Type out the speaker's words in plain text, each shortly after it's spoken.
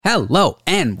Hello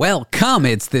and welcome.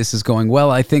 It's This Is Going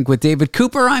Well, I Think, with David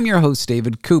Cooper. I'm your host,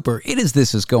 David Cooper. It is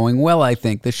This Is Going Well, I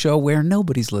Think, the show where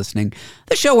nobody's listening,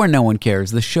 the show where no one cares,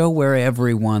 the show where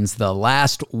everyone's the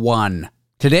last one.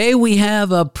 Today we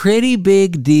have a pretty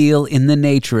big deal in the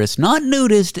naturist, not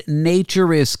nudist,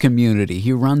 naturist community.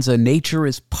 He runs a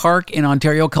naturist park in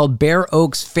Ontario called Bear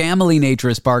Oaks Family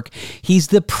Naturist Park. He's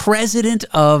the president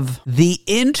of the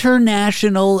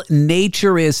International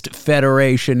Naturist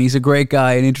Federation. He's a great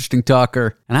guy, an interesting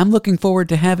talker, and I'm looking forward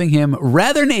to having him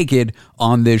rather naked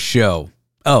on this show.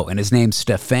 Oh, and his name's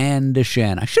Stéphane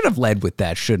Deschênes. I should have led with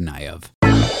that, shouldn't I have?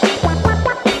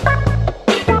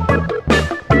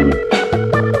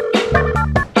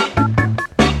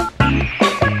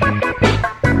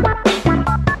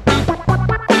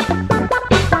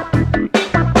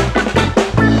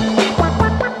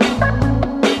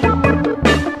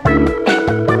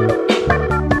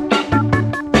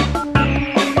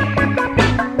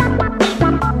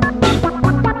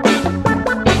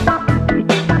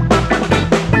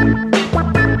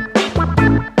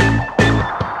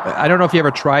 I don't know if you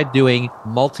ever tried doing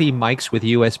multi-mics with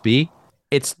USB.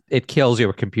 It kills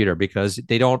your computer because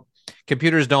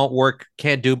computers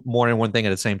can't do more than one thing at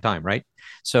the same time, right?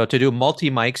 So to do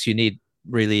multi-mics, you need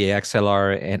really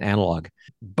XLR and analog.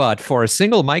 But for a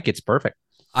single mic, it's perfect.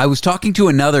 I was talking to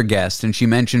another guest, and she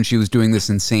mentioned she was doing this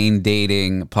insane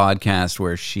dating podcast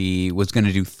where she was going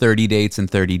to do 30 dates in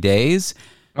 30 days.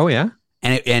 Oh, yeah?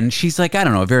 And she's like, I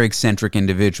don't know, a very eccentric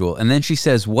individual. And then she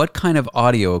says, what kind of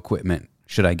audio equipment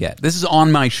should I get? This is on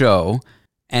my show,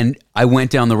 and I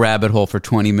went down the rabbit hole for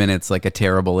 20 minutes like a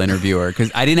terrible interviewer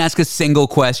because I didn't ask a single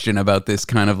question about this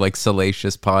kind of like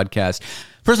salacious podcast.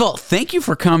 First of all, thank you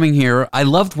for coming here. I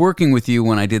loved working with you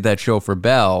when I did that show for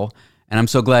Bell, and I'm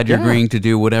so glad you're agreeing to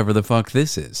do whatever the fuck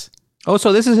this is. Oh,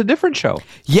 so this is a different show.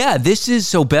 Yeah, this is,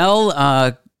 so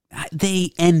Bell,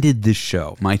 they ended the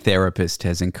show. My therapist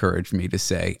has encouraged me to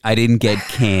say I didn't get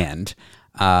canned.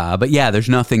 But yeah, there's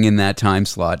nothing in that time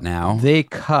slot now. They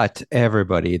cut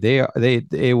everybody.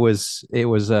 It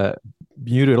was a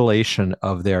mutilation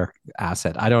of their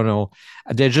asset. I don't know.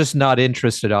 They're just not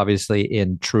interested, obviously,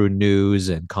 in true news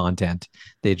and content.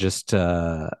 They just,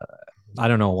 I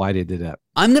don't know why they did that.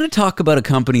 I'm going to talk about a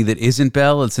company that isn't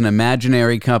Bell. It's an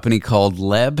imaginary company called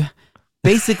Leb.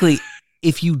 Basically,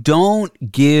 if you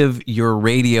don't give your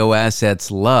radio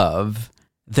assets love,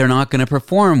 they're not going to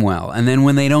perform well. And then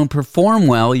when they don't perform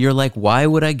well, you're like, why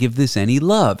would I give this any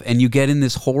love? And you get in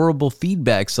this horrible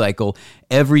feedback cycle.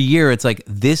 Every year, it's like,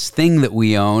 this thing that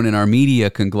we own in our media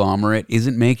conglomerate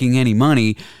isn't making any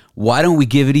money. Why don't we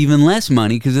give it even less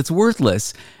money? Because it's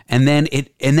worthless. And then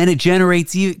it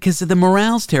generates you, because the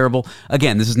morale's terrible.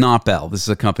 Again, this is not Bell. This is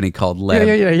a company called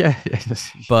Leb. Yeah.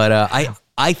 But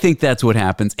I think that's what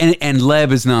happens. And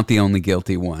Leb is not the only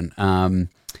guilty one.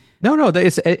 No.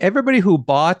 It's everybody who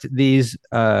bought these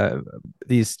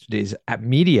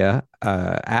media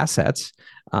assets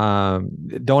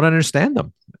don't understand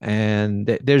them,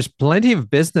 and there's plenty of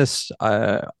business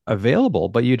available,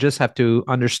 but you just have to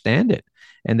understand it.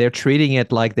 And they're treating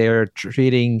it like they're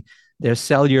treating their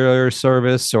cellular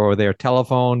service or their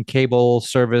telephone cable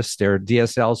service, their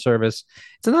DSL service.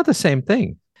 It's not the same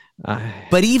thing.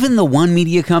 But even the one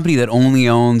media company that only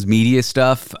owns media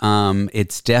stuff,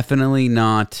 it's definitely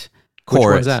not Chorus.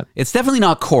 Which one's that? It's definitely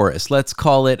not Chorus. Let's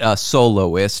call it a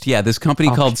Soloist. Yeah, this company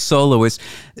called Soloist.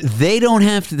 They don't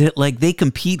have to, they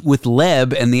compete with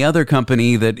Leb and the other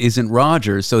company that isn't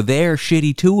Rogers. So they're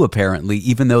shitty too, apparently,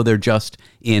 even though they're just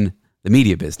in the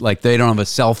media business. Like, they don't have a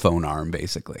cell phone arm,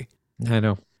 basically. I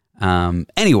know.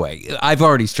 Anyway, I've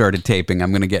already started taping.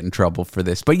 I'm going to get in trouble for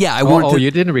this. But yeah, I want to...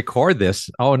 you didn't record this.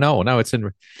 Oh, no, it's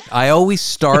in... I always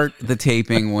start the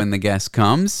taping when the guest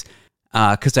comes,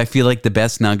 because I feel like the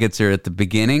best nuggets are at the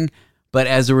beginning. But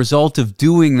as a result of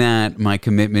doing that, my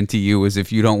commitment to you is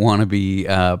if you don't want to be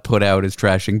put out as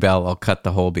trashing Bell, I'll cut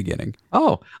the whole beginning.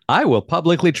 Oh, I will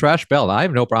publicly trash Bell. I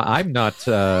have no problem. I'm not...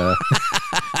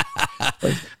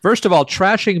 First of all,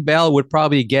 trashing Bell would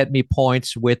probably get me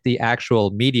points with the actual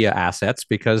media assets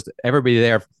because everybody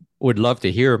there would love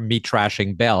to hear me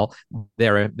trashing Bell,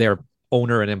 their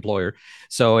owner and employer.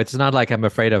 So it's not like I'm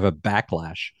afraid of a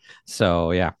backlash.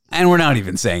 So, yeah. And we're not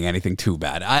even saying anything too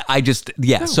bad.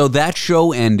 So that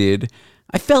show ended.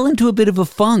 I fell into a bit of a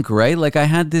funk, right? Like, I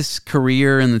had this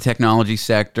career in the technology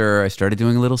sector. I started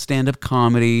doing a little stand-up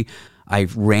comedy. I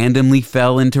randomly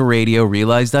fell into radio,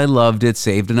 realized I loved it,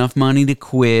 saved enough money to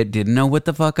quit, didn't know what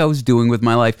the fuck I was doing with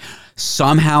my life,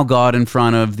 somehow got in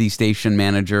front of the station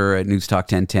manager at News Talk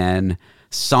 1010,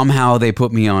 somehow they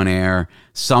put me on air,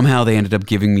 somehow they ended up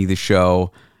giving me the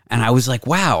show, And I was like,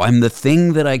 wow, I'm the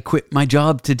thing that I quit my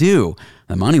job to do.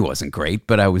 The money wasn't great,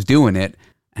 but I was doing it.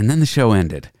 And then the show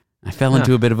ended. I fell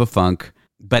into a bit of a funk,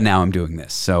 but now I'm doing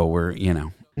this. So we're,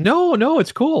 No,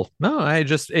 it's cool. No, it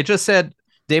just said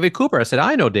David Cooper. I said,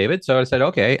 I know David. So I said,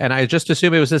 okay. And I just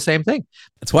assumed it was the same thing.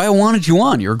 That's why I wanted you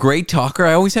on. You're a great talker.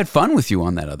 I always had fun with you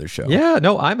on that other show. Yeah,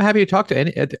 no, I'm happy to talk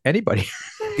to anybody.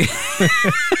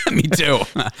 Me too.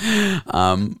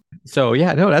 So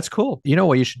yeah, no, that's cool. You know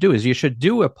what you should do is you should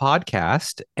do a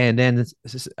podcast and then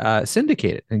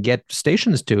syndicate it and get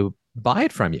stations to buy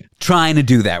it from you. Trying to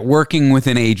do that, working with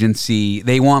an agency.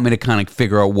 They want me to kind of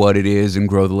figure out what it is and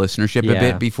grow the listenership a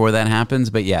bit before that happens.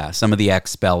 But yeah, some of the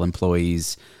ex-Bell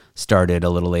employees started a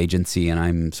little agency and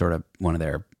I'm sort of one of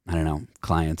their, I don't know,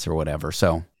 clients or whatever.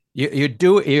 So you're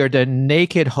the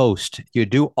naked host. You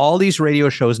do all these radio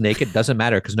shows naked. Doesn't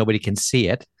matter because nobody can see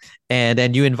it. And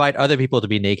then you invite other people to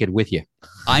be naked with you.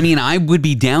 I mean, I would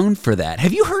be down for that.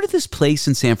 Have you heard of this place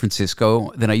in San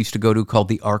Francisco that I used to go to called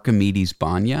the Archimedes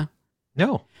Banya?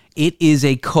 No. It is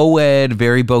a co-ed,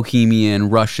 very bohemian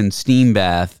Russian steam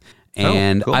bath.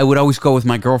 And cool. I would always go with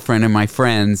my girlfriend and my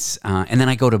friends. And then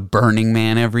I go to Burning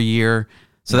Man every year.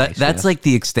 So that's like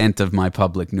the extent of my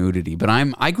public nudity. But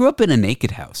I grew up in a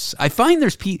naked house. I find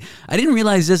I didn't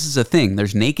realize this is a thing.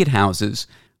 There's naked houses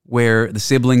where the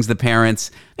siblings, the parents,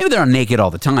 maybe they're not naked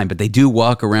all the time, but they do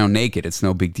walk around naked. It's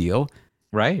no big deal.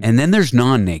 Right. And then there's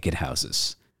non-naked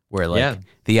houses where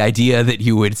the idea that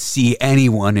you would see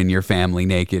anyone in your family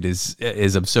naked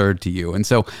is absurd to you. And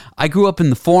so I grew up in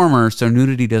the former, so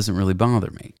nudity doesn't really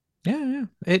bother me. Yeah.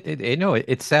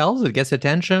 It sells, it gets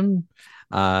attention.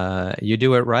 You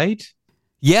do it right.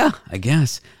 Yeah, I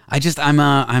guess. I'm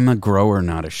a grower,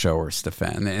 not a shower,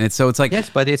 Stéphane. And it's like, yes,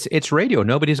 but it's radio.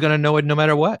 Nobody's going to know it no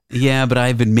matter what. Yeah, but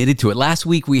I've admitted to it. Last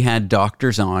week we had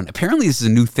doctors on. Apparently this is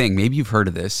a new thing. Maybe you've heard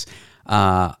of this.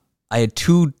 I had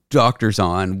two doctors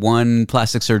on, one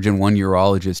plastic surgeon, one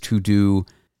urologist, who do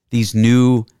these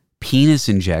new penis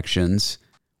injections,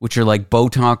 which are like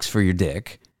Botox for your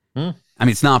dick. I mean,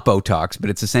 it's not Botox, but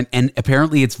it's and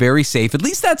apparently it's very safe. At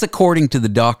least that's according to the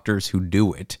doctors who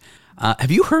do it.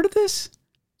 Have you heard of this?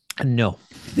 No.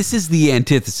 This is the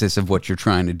antithesis of what you're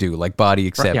trying to do, like body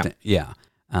acceptance. Right, yeah.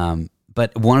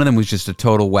 But one of them was just a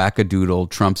total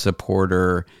wackadoodle Trump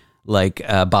supporter. Like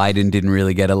Biden didn't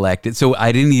really get elected. So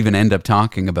I didn't even end up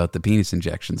talking about the penis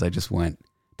injections. I just went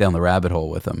down the rabbit hole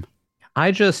with them.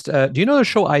 Do you know the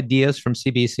show Ideas from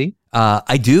CBC?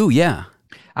 I do, yeah.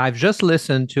 I've just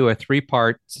listened to a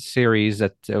 3-part series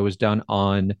that was done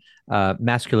on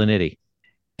masculinity.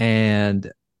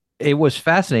 And it was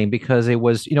fascinating because it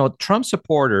was, Trump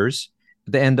supporters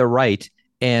and the right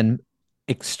and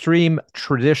extreme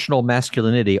traditional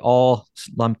masculinity all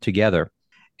lumped together.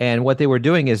 And what they were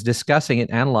doing is discussing and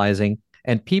analyzing.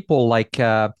 And people like,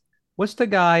 what's the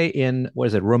guy in,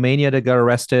 Romania that got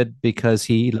arrested because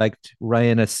he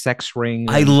ran a sex ring?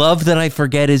 I love that I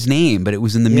forget his name, but it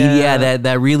was in the media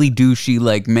that really douchey,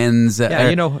 like men's,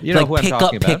 you know who I'm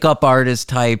talking about. Pickup artist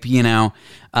type, Yeah,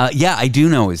 I do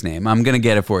know his name. I'm going to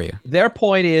get it for you. Their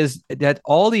point is that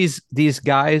all these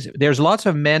guys, there's lots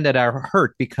of men that are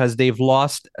hurt because they've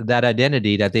lost that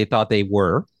identity that they thought they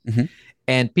were. Mm-hmm.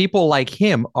 And people like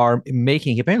him are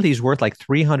apparently he's worth like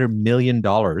 $300 million.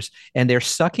 And they're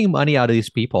sucking money out of these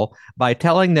people by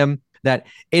telling them that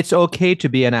it's okay to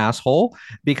be an asshole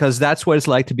because that's what it's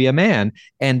like to be a man.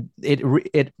 And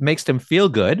it makes them feel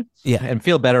good and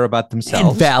feel better about themselves.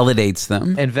 And validates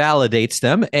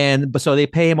them. And so they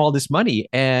pay him all this money.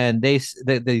 And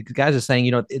the guys are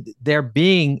saying, they're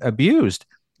being abused.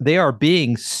 They are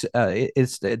being,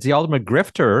 it's the ultimate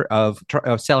grifter of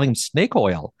selling snake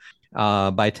oil.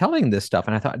 By telling this stuff.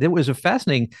 And I thought it was a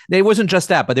fascinating, it wasn't just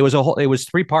that, but it was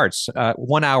 3 parts,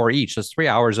 1 hour each. So it's 3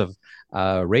 hours of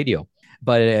radio.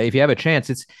 But if you have a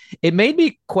chance, it made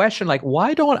me question,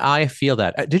 why don't I feel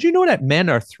that? Did you know that men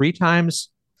are 3 times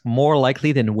more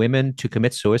likely than women to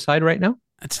commit suicide right now?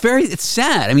 It's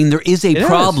sad. I mean, there is a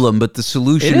problem, but the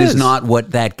solution is not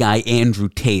what that guy, Andrew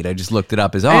Tate, I just looked it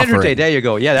up, is offering. Andrew Tate, there you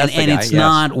go. Yeah, that's the guy. And it's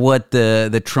not what the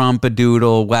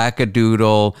Trumpadoodle,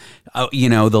 wackadoodle,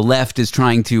 the left is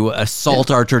trying to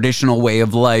assault our traditional way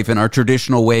of life, and our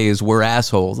traditional way is we're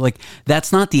assholes.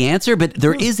 That's not the answer, but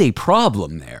there is a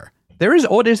problem there.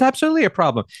 There's absolutely a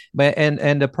problem. But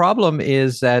and the problem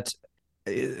is that,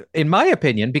 in my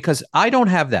opinion, because I don't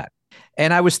have that.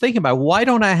 And I was thinking about, why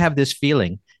don't I have this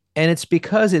feeling? And it's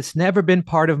because it's never been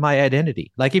part of my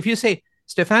identity. Like if you say,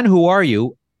 Stéphane, who are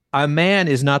you? A man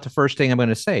is not the first thing I'm going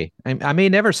to say. I may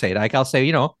never say it. I'll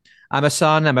say, I'm a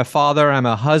son, I'm a father, I'm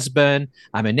a husband,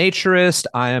 I'm a naturist,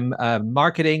 I'm a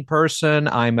marketing person,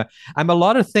 I'm a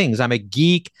lot of things. I'm a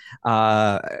geek.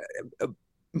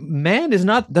 man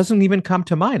doesn't even come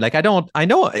to mind. Like I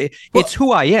know it's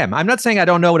who I am. I'm not saying I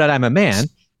don't know that I'm a man,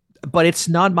 but it's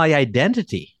not my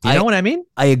identity. You know what I mean?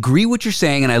 I agree what you're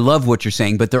saying, and I love what you're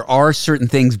saying, but there are certain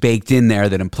things baked in there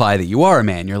that imply that you are a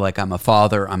man. You're like, I'm a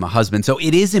father, I'm a husband. So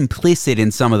it is implicit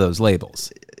in some of those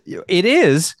labels. It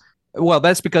is. Well,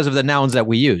 that's because of the nouns that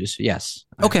we use. Yes.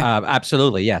 Okay.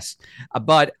 Absolutely. Yes.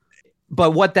 But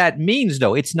what that means,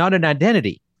 though, it's not an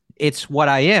identity. It's what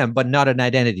I am, but not an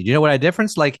identity. Do you know what a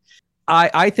difference? Like,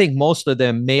 I think most of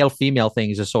the male-female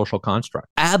thing is a social construct.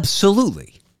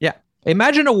 Absolutely. Yeah.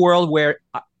 Imagine a world where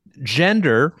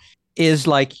gender is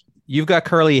like you've got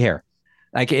curly hair.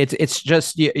 Like it's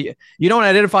just you don't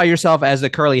identify yourself as the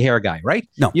curly hair guy, right?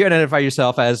 No. You identify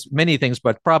yourself as many things,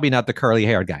 but probably not the curly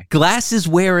hair guy. Glasses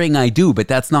wearing, I do, but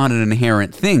that's not an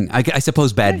inherent thing. I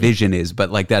suppose bad vision is,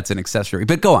 but like that's an accessory.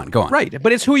 But go on. Right,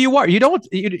 but it's who you are. You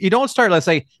don't start. Let's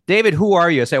say, David, who are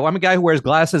you? I say, well, I'm a guy who wears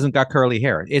glasses and got curly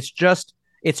hair. It's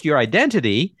your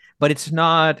identity, but it's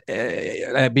not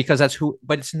because that's who.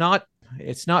 But it's not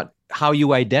how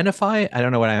you identify. I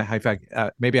don't know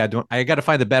maybe I don't. I got to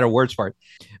find the better words for it.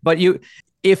 But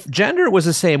if gender was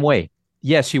the same way,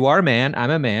 yes, you are a man.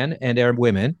 I'm a man, and there are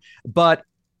women. But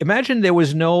imagine there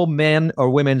was no men or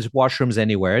women's washrooms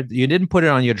anywhere. You didn't put it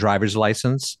on your driver's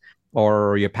license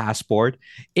or your passport.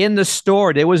 In the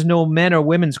store, there was no men or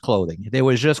women's clothing. There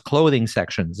was just clothing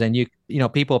sections, and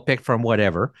people picked from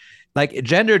whatever. Like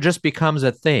gender just becomes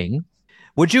a thing.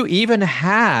 Would you even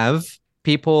have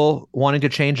people wanting to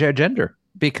change their gender?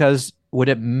 Because would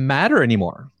it matter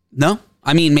anymore? No.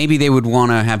 I mean, maybe they would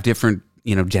want to have different,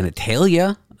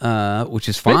 genitalia, which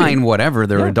is fine, maybe. Whatever.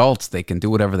 They're adults. They can do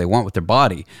whatever they want with their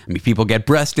body. I mean, people get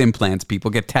breast implants.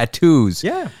 People get tattoos.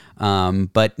 Yeah.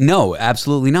 But no,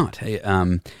 absolutely not.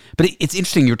 But it's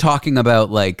interesting. You're talking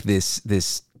about like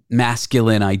this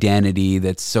masculine identity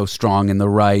that's so strong in the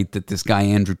right that this guy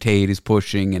Andrew Tate is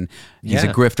pushing, and he's a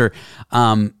grifter.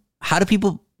 How do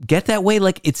people get that way?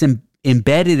 Like it's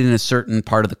embedded in a certain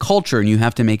part of the culture, and you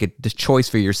have to make a choice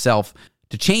for yourself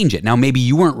to change it. Now, maybe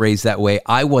you weren't raised that way.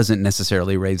 I wasn't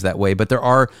necessarily raised that way, but there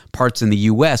are parts in the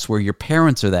U.S. where your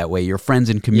parents are that way, your friends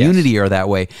and community are that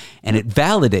way, and it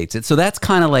validates it. So that's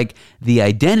kind of like the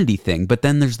identity thing. But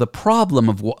then there's the problem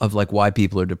of like why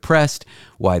people are depressed,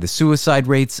 why the suicide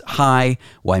rate's high,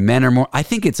 why men are more. I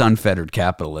think it's unfettered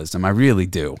capitalism. I really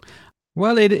do.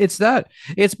 Well, it's that.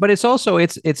 But it's also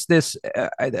this.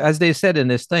 As they said in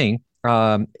this thing,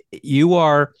 people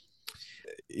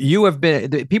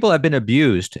have been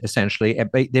abused essentially.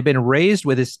 They've been raised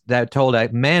with this, that told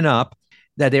that man up,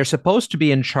 that they're supposed to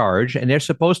be in charge and they're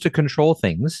supposed to control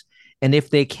things. And if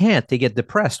they can't, they get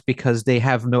depressed because they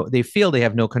feel they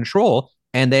have no control,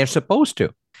 and they're supposed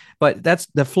to. But that's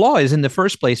the flaw, is in the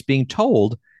first place being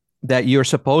told that you're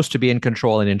supposed to be in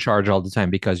control and in charge all the time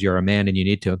because you're a man and you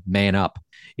need to man up,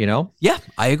 Yeah,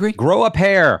 I agree. Grow up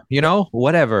hair,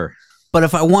 whatever. But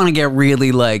if I want to get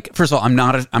really like, first of all, I'm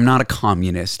not a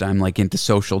communist. I'm like into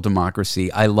social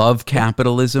democracy. I love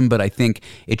capitalism, but I think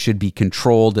it should be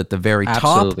controlled at the very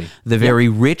top. The very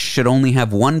rich should only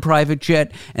have one private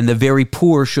jet, and the very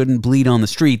poor shouldn't bleed on the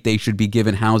street. They should be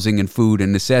given housing and food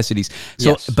and necessities.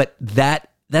 So, but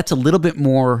that's a little bit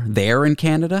more there in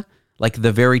Canada. Like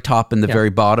the very top and the very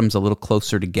bottom's a little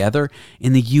closer together.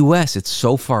 In the U.S., it's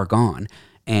so far gone.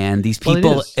 And these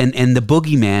people, and the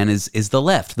boogeyman is the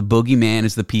left. The boogeyman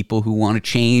is the people who want to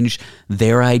change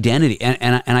their identity.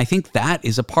 And I think that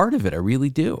is a part of it. I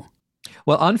really do.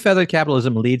 Well, unfeathered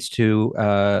capitalism leads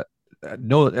to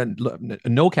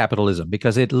no capitalism,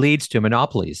 because it leads to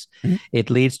monopolies. Mm-hmm.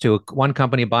 It leads to one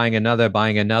company buying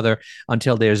another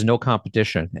until there's no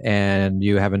competition, and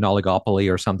you have an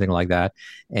oligopoly or something like that.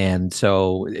 And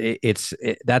so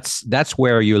that's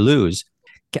where you lose.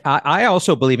 I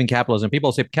also believe in capitalism.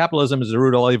 People say capitalism is the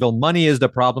root of all evil. Money is the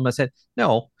problem. I said,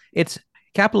 no,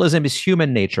 capitalism is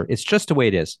human nature. It's just the way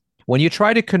it is. When you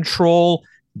try to control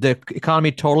the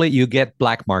economy totally, you get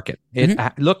black market.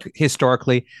 Look,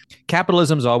 historically,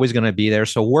 capitalism is always going to be there.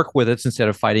 So work with it instead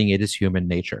of fighting it. Is human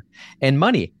nature. And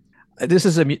money. This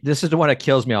is the one that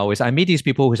kills me always. I meet these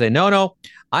people who say, no,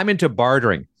 I'm into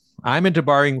bartering. I'm into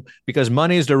bartering because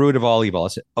money is the root of all evil. I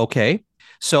said, okay.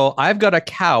 So I've got a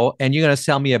cow and you're going to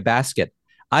sell me a basket.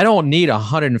 I don't need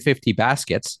 150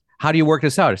 baskets. How do you work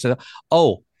this out? I said,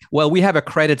 oh, well, we have a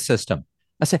credit system.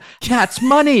 I said, that's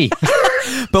money.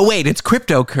 But wait, it's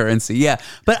cryptocurrency. Yeah.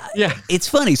 But it's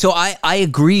funny. So I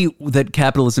agree that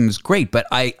capitalism is great, but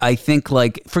I think,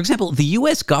 like, for example, the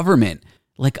U.S. government,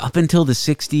 like up until the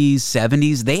 60s,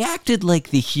 70s, they acted like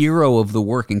the hero of the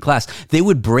working class. They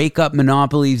would break up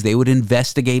monopolies. They would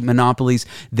investigate monopolies.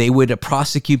 They would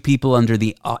prosecute people under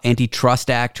the Antitrust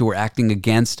Act who were acting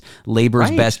against labor's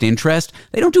best interest.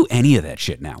 They don't do any of that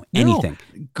shit now. Anything.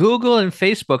 No. Google and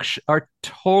Facebook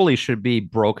totally should be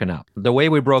broken up. The way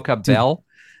we broke up Bell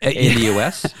in the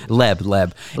U.S. Leb.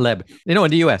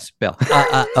 In the U.S., Bell.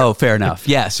 Oh, fair enough.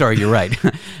 Yeah, sorry, you're right.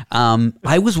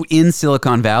 I was in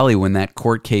Silicon Valley when that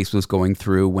court case was going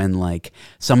through, when like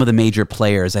some of the major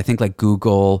players, I think like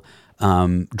Google, not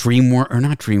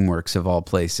DreamWorks of all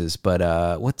places, but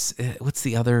what's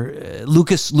the other,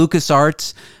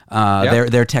 LucasArts,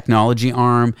 their technology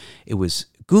arm. It was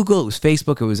Google, it was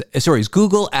Facebook, it was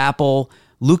Google, Apple,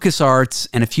 LucasArts,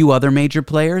 and a few other major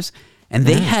players. And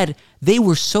they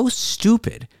were so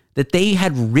stupid that they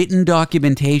had written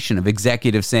documentation of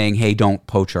executives saying, hey, don't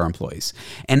poach our employees.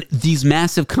 And these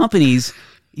massive companies,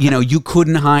 you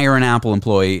couldn't hire an Apple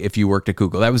employee if you worked at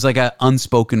Google. That was like an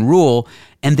unspoken rule.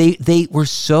 And they were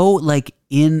so like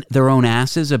in their own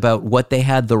asses about what they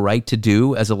had the right to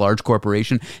do as a large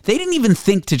corporation. They didn't even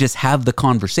think to just have the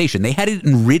conversation. They had it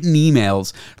in written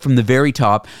emails from the very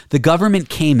top. The government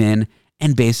came in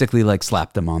and basically like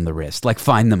slapped them on the wrist, like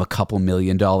fined them a couple $1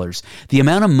 million. The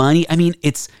amount of money, I mean,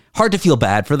 it's hard to feel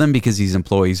bad for them because these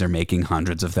employees are making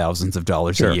hundreds of thousands of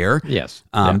dollars a year. Yes.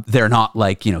 They're not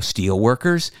like, steel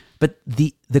workers, but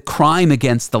the crime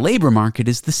against the labor market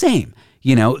is the same.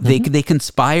 They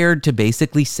conspired to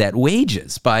basically set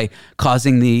wages by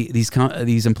causing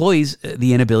these employees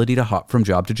the inability to hop from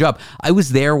job to job. I was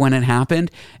there when it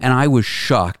happened, and I was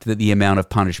shocked that the amount of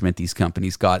punishment these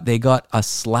companies got. They got a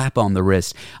slap on the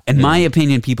wrist. In my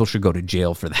opinion, people should go to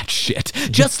jail for that shit.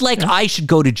 Just like I should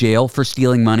go to jail for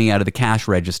stealing money out of the cash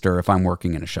register if I'm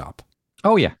working in a shop.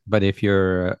 Oh, yeah. But if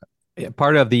you're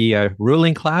part of the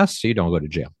ruling class, you don't go to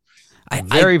jail.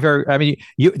 I mean,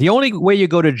 the only way you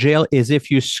go to jail is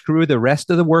if you screw the rest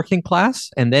of the working class,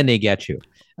 and then they get you.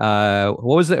 What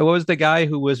was the guy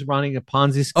who was running a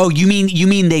Ponzi scheme? Oh, you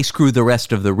mean they screw the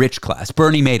rest of the rich class?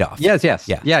 Bernie Madoff. Yes.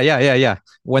 Yeah.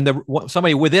 When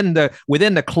somebody within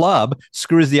the club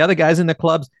screws the other guys in the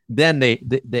clubs, then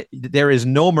there is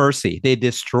no mercy. They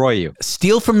destroy you.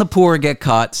 Steal from the poor, get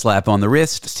caught, slap on the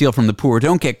wrist. Steal from the poor,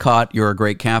 don't get caught. You're a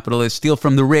great capitalist. Steal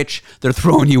from the rich, they're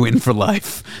throwing you in for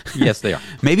life. Yes, they are.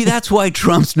 Maybe that's why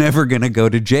Trump's never going to go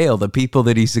to jail. The people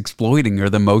that he's exploiting are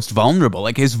the most vulnerable.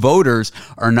 Like his voters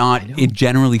are not,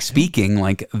 generally speaking,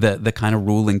 like the kind of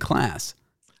ruling class.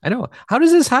 I know. How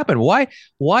does this happen? Why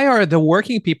are the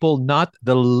working people not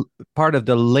the part of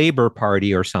the Labor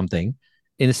Party or something?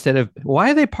 Why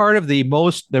are they part of the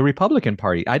Republican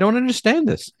Party? I don't understand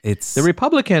this. The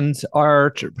Republicans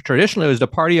are traditionally was the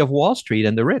party of Wall Street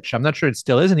and the rich. I'm not sure it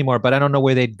still is anymore, but I don't know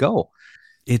where they'd go.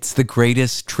 It's the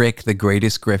greatest trick, the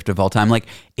greatest grift of all time. Like,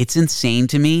 it's insane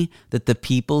to me that the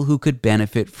people who could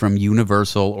benefit from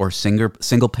universal or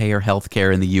single-payer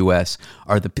healthcare in the U.S.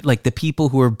 are the people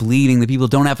who are bleeding, the people who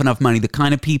don't have enough money, the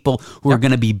kind of people who are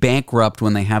going to be bankrupt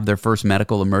when they have their first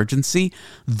medical emergency.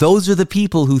 Those are the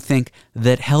people who think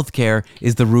that healthcare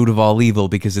is the root of all evil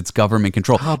because it's government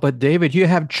control. Oh, but David, you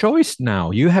have choice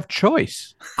now. You have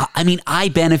choice. I mean, I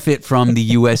benefit from the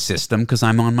U.S. system because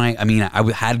I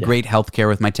had great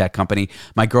healthcare with my tech company.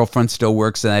 My girlfriend still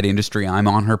works in that industry. I'm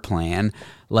on her plan.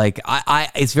 Like,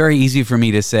 it's very easy for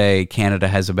me to say Canada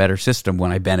has a better system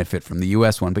when I benefit from the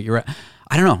U.S. one. But you're right.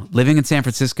 I don't know. Living in San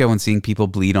Francisco and seeing people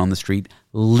bleed on the street,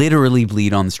 literally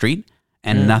bleed on the street,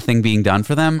 and nothing being done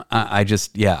for them.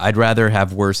 I'd rather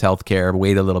have worse healthcare,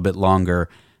 wait a little bit longer,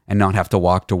 and not have to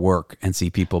walk to work and see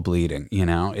people bleeding.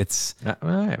 It's.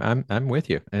 I'm with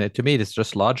you, and to me, it's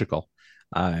just logical.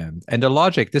 And the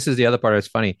logic. This is the other part that's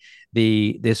funny.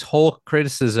 This whole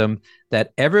criticism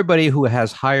that everybody who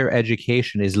has higher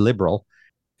education is liberal,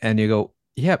 and you go,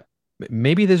 yeah,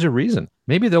 maybe there's a reason.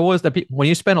 Maybe there was when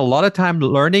you spend a lot of time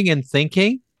learning and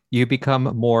thinking, you become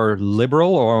more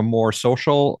liberal or more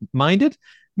social minded.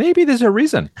 Maybe there's a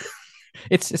reason.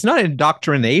 It's not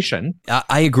indoctrination.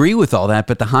 I agree with all that,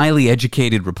 but the highly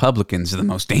educated Republicans are the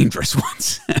most dangerous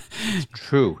ones.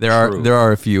 True. There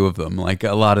are a few of them. Like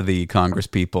a lot of the Congress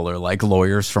people are like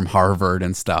lawyers from Harvard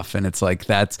and stuff, and it's like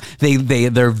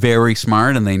they're very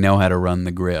smart and they know how to run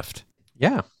the grift.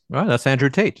 Yeah, well, that's Andrew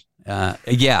Tate.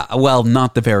 Well,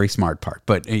 not the very smart part,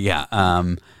 but yeah.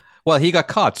 Well, he got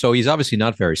caught, so he's obviously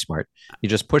not very smart. He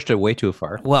just pushed it way too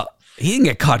far. Well, he didn't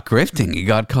get caught grifting. He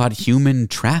got caught human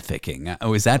trafficking.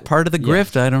 Is that part of the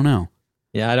grift? I don't know.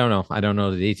 Yeah, I don't know. I don't know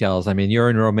the details. I mean,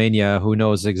 you're in Romania. Who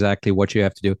knows exactly what you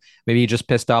have to do? Maybe you just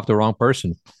pissed off the wrong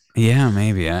person. Yeah,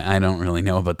 maybe. I don't really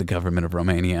know about the government of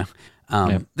Romania.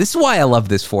 This is why I love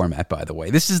this format, by the way.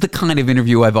 This is the kind of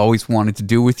interview I've always wanted to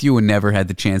do with you and never had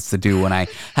the chance to do when I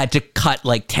had to cut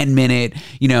like 10-minute,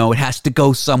 it has to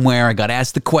go somewhere. I got to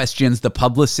ask the questions. The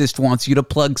publicist wants you to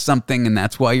plug something, and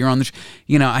that's why you're on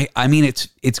the I mean,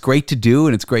 it's great to do,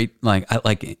 and it's great.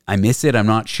 I miss it. I'm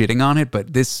not shitting on it,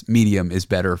 but this medium is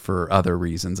better for other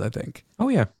reasons, I think. Oh,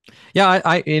 yeah. Yeah,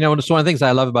 I it's one of the things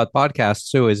I love about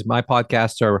podcasts, too, is my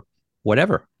podcasts are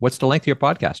whatever. What's the length of your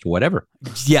podcast? Whatever.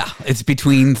 Yeah, it's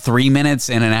between 3 minutes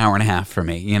and an hour and a half for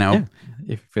me, Yeah.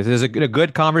 If it is a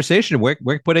good conversation,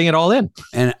 we're putting it all in.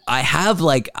 And I have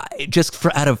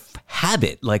out of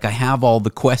habit, I have all the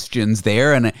questions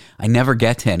there, and I never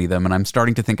get to any of them. And I'm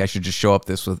starting to think I should just show up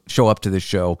to this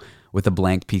show with a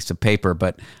blank piece of paper.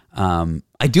 But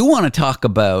I do want to talk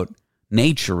about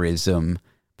naturism,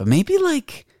 but maybe I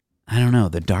don't know,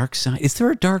 the dark side. Is there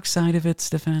a dark side of it,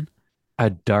 Stéphane?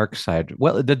 A dark side.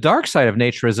 Well, the dark side of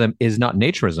naturism is not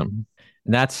naturism.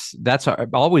 And that's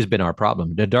always been our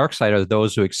problem. The dark side are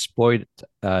those who exploit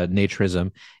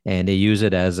naturism, and they use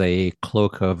it as a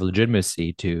cloak of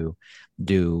legitimacy to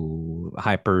do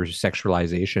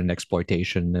hypersexualization,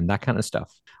 exploitation, and that kind of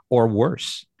stuff. Or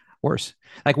worse.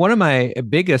 Like one of my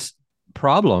biggest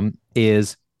problem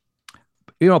is,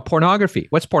 pornography.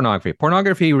 What's pornography?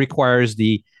 Pornography requires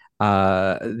the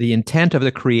intent of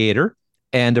the creator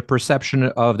and the perception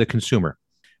of the consumer.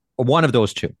 One of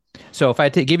those two. So if I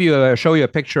show you a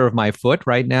picture of my foot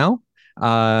right now,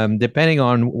 depending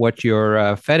on what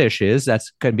your fetish is,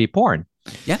 that's could be porn.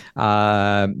 Yeah.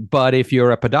 But if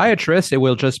you're a podiatrist, it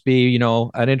will just be,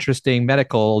 an interesting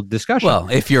medical discussion. Well,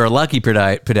 if you're a lucky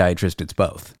podiatrist, it's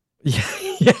both.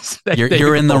 Yes,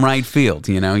 you're in the right field.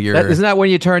 Isn't that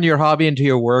when you turn your hobby into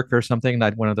your work or something?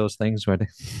 Like one of those things. Where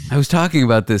I was talking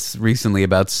about this recently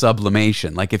about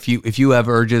sublimation. Like if you have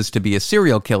urges to be a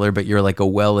serial killer, but you're like a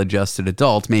well-adjusted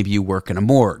adult, maybe you work in a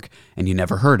morgue and you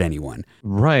never hurt anyone.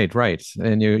 Right,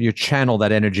 and you channel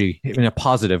that energy in a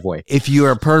positive way. If you're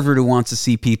a pervert who wants to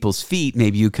see people's feet,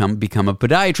 maybe you become a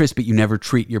podiatrist, but you never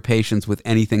treat your patients with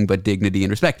anything but dignity and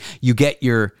respect. You get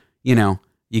your,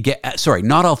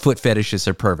 not all foot fetishists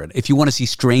are pervert. If you want to see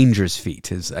strangers' feet,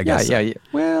 I guess. Yeah.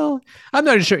 Well, I'm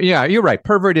not sure. Yeah, you're right.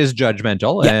 Pervert is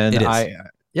judgmental, and it is.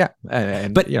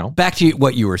 but back to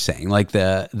what you were saying, like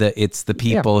it's the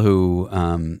people who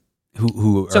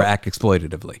act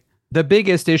exploitatively. The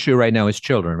biggest issue right now is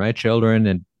children, right? Children,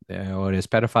 and there's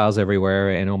pedophiles everywhere,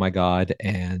 and oh my God,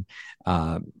 and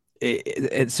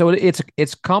so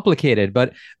it's complicated.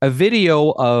 But a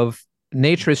video of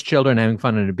naturist children having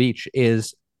fun on the beach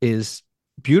is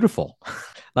beautiful.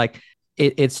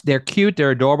 They're cute,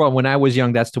 they're adorable. And when I was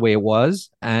young, that's the way it was.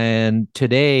 And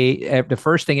today, the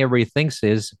first thing everybody thinks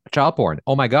is child porn.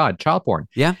 Oh my God, child porn.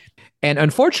 Yeah. And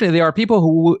unfortunately, there are people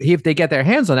who, if they get their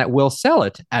hands on that, will sell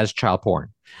it as child porn.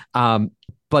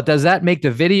 But does that make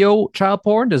the video child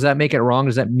porn? Does that make it wrong?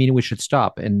 Does that mean we should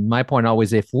stop? And my point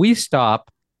always, if we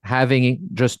stop having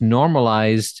just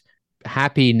normalized,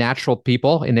 happy, natural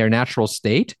people in their natural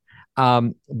state,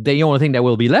 the only thing that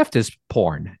will be left is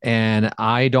porn. And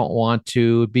I don't want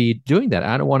to be doing that.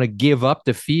 I don't want to give up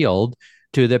the field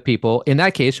to the people, in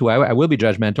that case, who I will be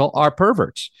judgmental, are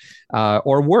perverts,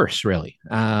 or worse, really.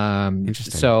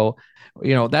 Interesting. So,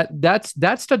 that's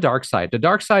the dark side. The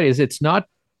dark side is it's not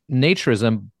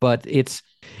naturism, but it's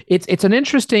an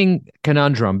interesting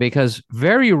conundrum, because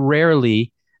very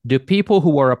rarely do people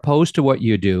who are opposed to what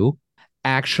you do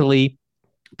actually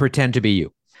pretend to be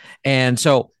you. And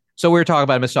so we were talking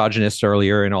about misogynists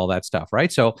earlier and all that stuff,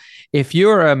 right? So if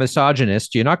you're a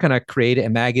misogynist, you're not going to create a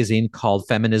magazine called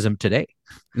Feminism Today.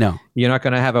 No. You're not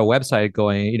going to have a website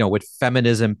going, with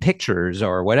feminism pictures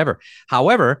or whatever.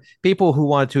 However, people who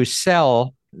want to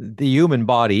sell the human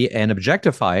body and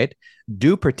objectify it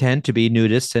do pretend to be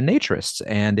nudists and naturists.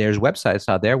 And there's websites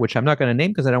out there, which I'm not going to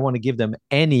name because I don't want to give them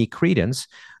any credence,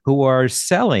 who are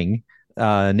selling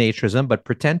naturism, but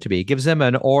pretend to be. It gives them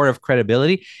an aura of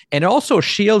credibility, and also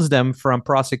shields them from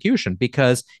prosecution,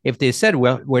 because if they said,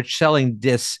 well, we're selling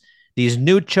these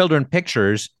nude children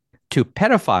pictures to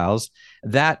pedophiles,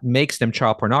 that makes them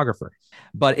child pornographer.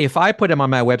 But if I put them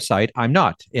on my website, I'm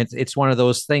not. It's one of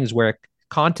those things where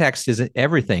context is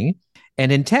everything,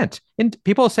 and intent. And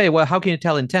people say, well, how can you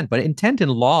tell intent? But intent in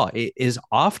law is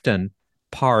often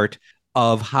part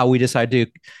of how we decide to,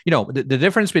 the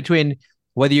difference between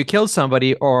whether you kill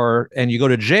somebody and you go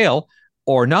to jail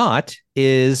or not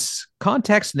is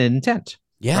context and intent.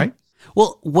 Yeah. Right?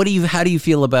 Well, how do you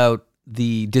feel about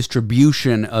the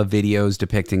distribution of videos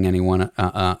depicting anyone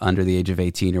under the age of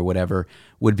 18 or whatever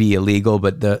would be illegal,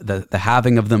 but the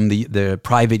having of them, the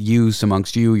private use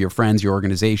amongst you, your friends, your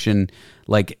organization,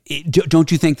 like, don't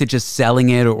you think that just selling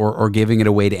it or giving it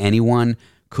away to anyone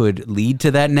could lead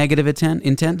to that negative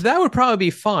intent? That would probably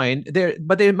be fine.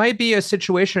 But there might be a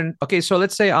situation. Okay, so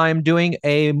let's say I'm doing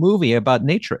a movie about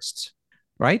naturists,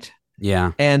 right?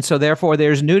 Yeah. And so therefore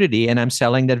there's nudity and I'm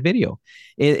selling that video.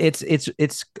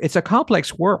 It's a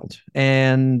complex world.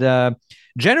 And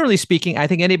generally speaking, I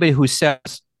think anybody who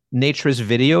sells naturist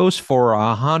videos for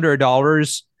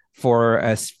 $100 for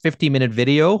a 50-minute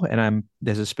video, and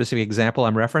there's a specific example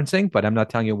I'm referencing, but I'm not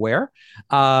telling you where,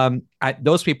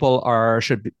 those people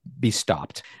should be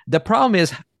stopped. The problem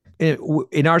is,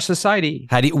 in our society,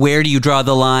 where do you draw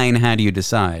the line? How do you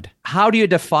decide? How do you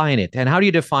define it? And how do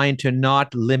you define to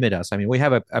not limit us? I mean, we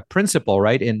have a principle,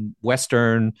 right, in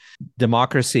Western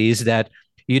democracies that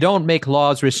you don't make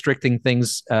laws restricting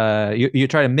things. You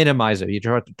try to minimize it.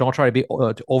 Don't try to be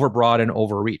overbroad and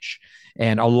overreach.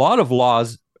 And a lot of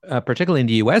laws, particularly in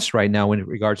the U.S. right now, in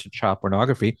regards to child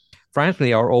pornography,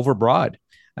 frankly, are overbroad.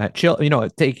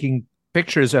 Taking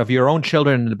pictures of your own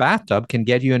children in the bathtub can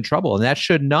get you in trouble, and that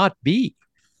should not be.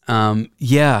 I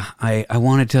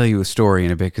want to tell you a story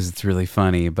in a bit because it's really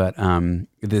funny, but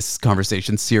this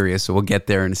conversation's serious, so we'll get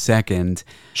there in a second.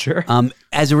 Sure.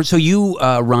 So you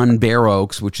run Bare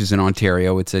Oaks, which is in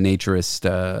Ontario. It's a naturist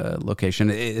location.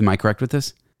 Am I correct with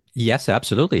this? Yes,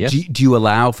 absolutely. Yes. Do you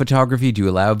allow photography? Do you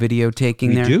allow video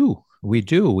taking there? We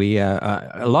do.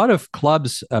 A lot of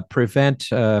clubs prevent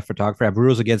photography, have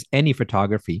rules against any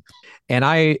photography.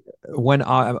 And when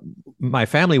my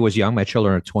family was young, my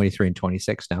children are 23 and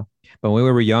 26 now. But when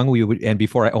we were young, and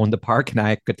before I owned the park and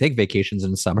I could take vacations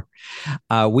in the summer,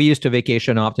 we used to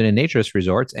vacation often in naturist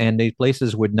resorts, and the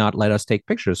places would not let us take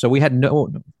pictures. So we had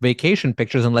no vacation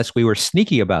pictures unless we were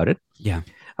sneaky about it. Yeah.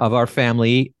 Of our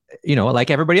family. Like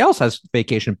everybody else has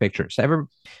vacation pictures.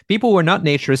 People who are not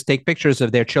naturists take pictures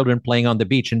of their children playing on the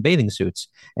beach in bathing suits,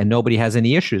 and nobody has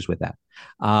any issues with that.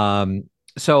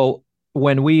 So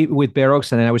when with Bare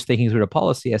Oaks, and I was thinking through the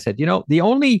policy, I said, the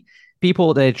only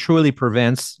people that it truly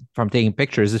prevents from taking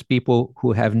pictures is people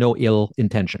who have no ill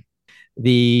intention.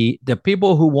 The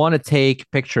people who want to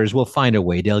take pictures will find a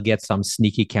way. They'll get some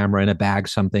sneaky camera in a bag,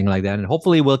 something like that, and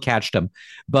hopefully we'll catch them.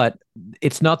 But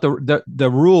it's not the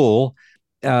rule.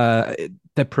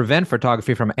 That prevent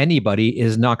photography from anybody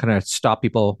is not going to stop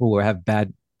people who have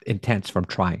bad intents from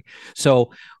trying.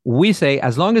 So we say,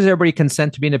 as long as everybody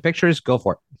consent to be in the pictures, go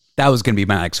for it. That was going to be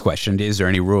my next question. Is there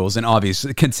any rules? And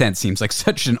obviously, consent seems like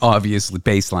such an obvious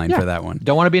baseline for that one.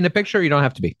 Don't want to be in the picture? You don't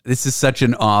have to be. This is such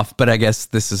an but I guess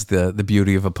this is the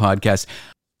beauty of a podcast.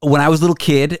 When I was a little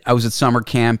kid, I was at summer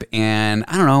camp, and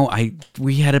I don't know,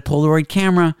 we had a Polaroid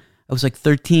camera. I was like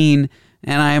 13.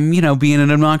 And I'm, being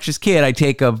an obnoxious kid, I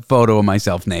take a photo of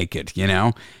myself naked,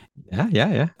 Yeah.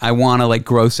 I want to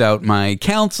gross out my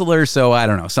counselor, so I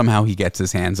don't know. Somehow he gets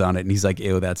his hands on it and he's like,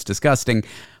 ew, that's disgusting.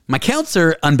 My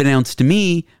counselor, unbeknownst to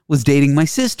me, was dating my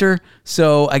sister,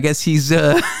 so I guess he's,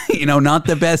 not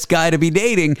the best guy to be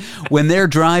dating. When they're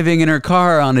driving in her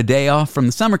car on a day off from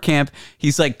the summer camp,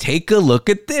 he's like, take a look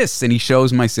at this, and he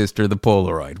shows my sister the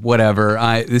Polaroid. Whatever,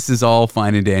 this is all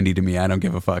fine and dandy to me. I don't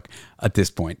give a fuck at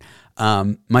this point.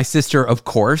 My sister, of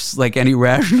course, like any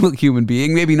rational human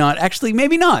being, maybe not. Actually,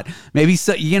 maybe not. Maybe,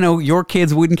 your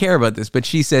kids wouldn't care about this, but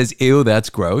she says, ew, that's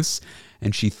gross.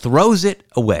 And she throws it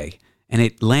away. And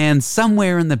it lands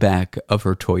somewhere in the back of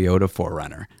her Toyota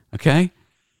 4Runner. Okay?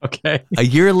 Okay. A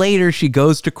year later, she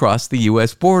goes to cross the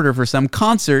U.S. border for some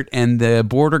concert, and the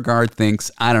border guard thinks,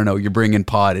 I don't know, you're bringing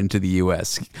pot into the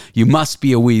U.S. You must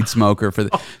be a weed smoker.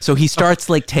 So he starts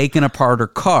taking apart her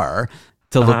car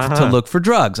to look for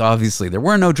drugs. Obviously, there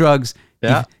were no drugs.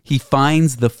 Yeah. He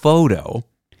finds the photo,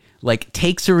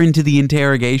 takes her into the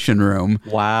interrogation room.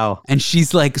 Wow. And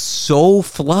she's so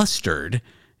flustered.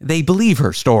 They believe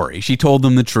her story. She told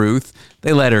them the truth.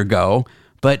 They let her go.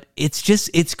 But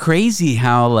it's crazy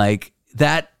how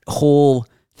that whole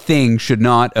thing should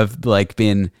not have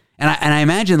been. And I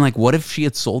imagine what if she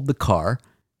had sold the car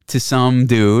to some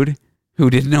dude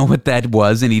who didn't know what that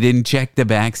was and he didn't check the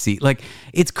back seat.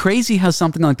 It's crazy how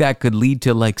something like that could lead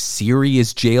to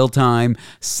serious jail time,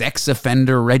 sex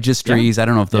offender registries. Yeah. I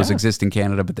don't know if those exist in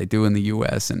Canada, but they do in the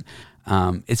US. And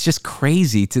it's just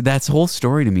crazy. That whole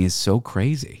story to me is so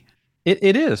crazy.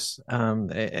 It is.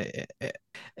 And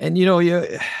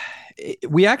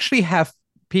we actually have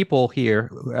people here,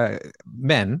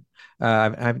 men.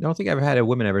 I don't think I've had a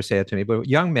woman ever say that to me, but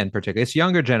young men particularly, it's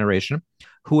younger generation,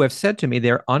 who have said to me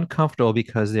they're uncomfortable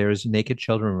because there's naked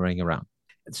children running around.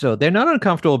 So they're not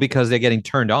uncomfortable because they're getting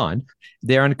turned on.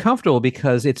 They're uncomfortable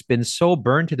because it's been so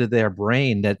burned into their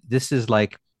brain that this is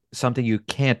like something you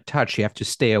can't touch. You have to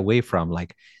stay away from.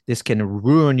 Like this can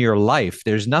ruin your life.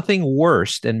 There's nothing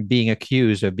worse than being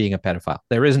accused of being a pedophile.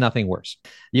 There is nothing worse.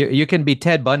 You can be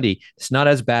Ted Bundy. It's not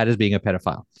as bad as being a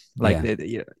pedophile. Like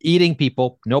eating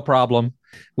people, no problem.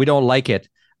 We don't like it.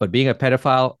 But being a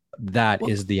pedophile, that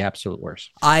is the absolute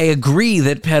worst. I agree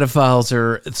that pedophiles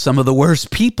are some of the worst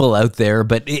people out there,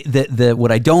 but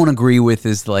what I don't agree with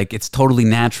is like it's totally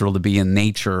natural to be in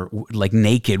nature, like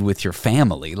naked with your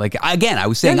family. Like again, I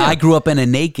was saying I grew up in a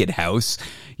naked house.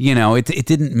 You know, it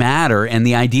didn't matter, and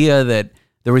the idea that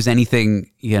there was anything,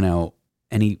 you know,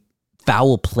 any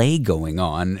foul play going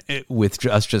on with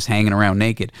us just hanging around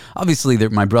naked. Obviously,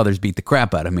 my brothers beat the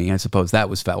crap out of me. I suppose that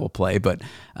was foul play, but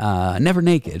never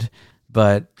naked.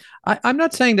 But I'm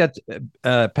not saying that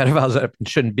pedophiles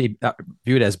shouldn't be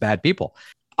viewed as bad people.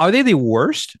 Are they the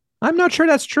worst? I'm not sure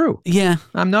that's true. Yeah.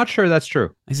 I'm not sure that's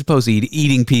true. I suppose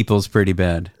eating people's pretty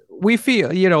bad. We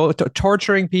feel, you know,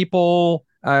 torturing people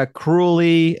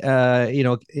cruelly, you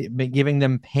know, giving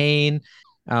them pain.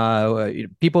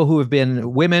 People who have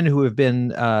been women who have been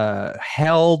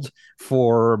held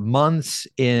for months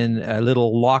in a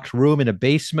little locked room in a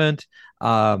basement.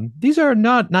 These are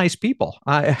not nice people.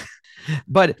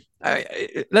 But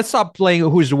let's stop playing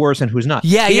who's the worst and who's not.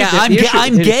 Yeah,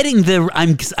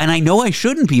 and I know I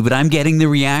shouldn't be, but I'm getting the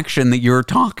reaction that you're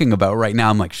talking about right now.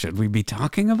 I'm like, should we be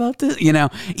talking about this? You know,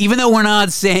 even though we're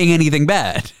not saying anything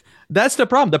bad. That's the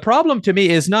problem. The problem to me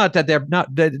is not that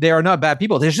they are not bad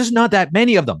people. There's just not that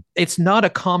many of them. It's not a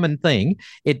common thing.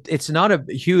 It's not a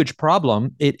huge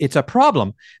problem. It's a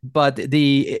problem, but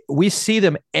we see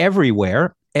them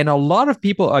everywhere. And a lot of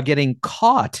people are getting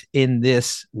caught in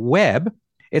this web.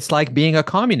 It's like being a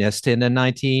communist in the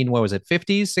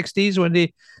 50s, 60s, when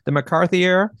the McCarthy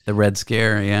era. The Red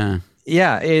Scare, yeah.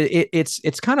 Yeah,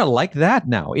 it's kind of like that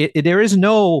now. There is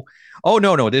no,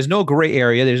 there's no gray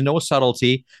area. There's no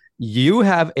subtlety. You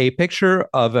have a picture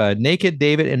of a naked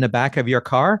David in the back of your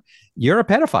car. You're a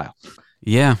pedophile.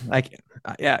 Yeah. Like,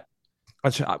 yeah,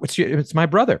 it's my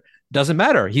brother. Doesn't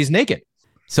matter. He's naked.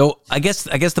 So I guess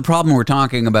the problem we're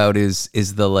talking about is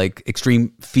the like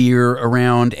extreme fear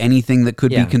around anything that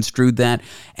could be construed that,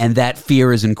 and that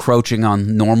fear is encroaching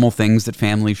on normal things that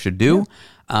families should do.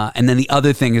 Yeah. And then the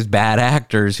other thing is bad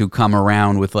actors who come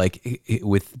around with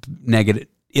negative,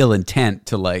 ill intent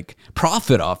to like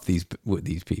profit off these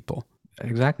people.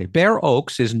 Exactly. Bear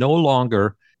Oaks is no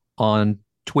longer on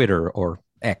Twitter, or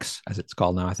X as it's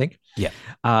called now, I think. Yeah.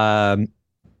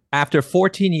 After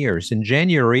 14 years, in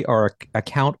January, our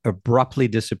account abruptly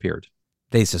disappeared.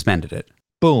 They suspended it.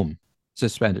 Boom.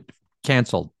 Suspended.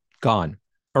 Canceled. Gone.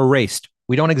 Erased.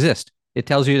 We don't exist. It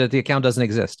tells you that the account doesn't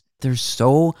exist. There's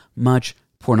so much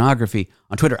pornography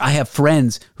on Twitter. I have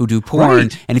friends who do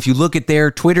porn, and if you look at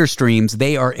their Twitter streams,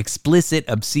 they are explicit,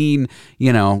 obscene,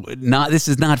 you know, this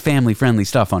is not family-friendly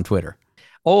stuff on Twitter.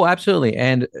 Oh, absolutely.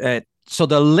 And so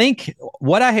the link,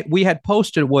 we had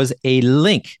posted was a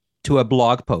link to a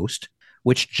blog post,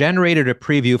 which generated a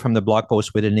preview from the blog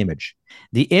post with an image.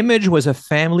 The image was a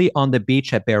family on the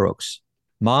beach at Bear Oaks,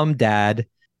 mom, dad,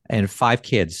 and 5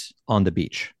 kids on the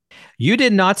beach. You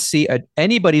did not see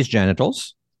anybody's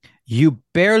genitals. You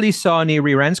barely saw any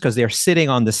rear ends because they're sitting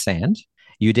on the sand.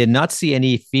 You did not see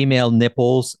any female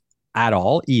nipples at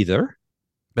all either.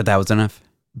 But that was enough.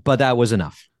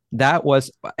 That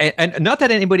was, and not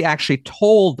that anybody actually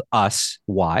told us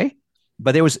why.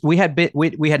 But we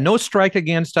had no strike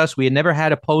against us. We had never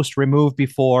had a post removed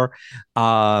before.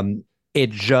 It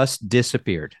just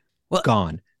disappeared.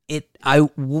 Gone.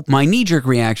 My knee-jerk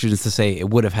reaction is to say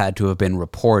it would have had to have been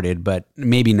reported, but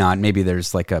maybe not. Maybe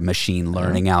there's like a machine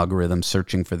learning algorithm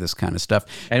searching for this kind of stuff.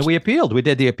 And we appealed. We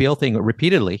did the appeal thing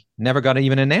repeatedly. Never got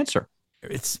even an answer.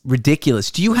 It's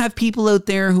ridiculous. Do you have people out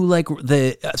there who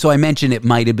so I mentioned it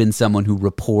might have been someone who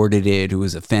reported it, who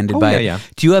was offended by it. Yeah.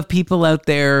 Do you have people out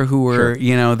there who are,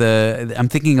 you know, I'm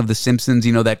thinking of The Simpsons,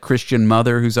 you know, that Christian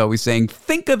mother who's always saying,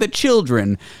 think of the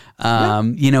children.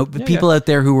 You know, people out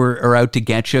there who are out to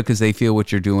get you because they feel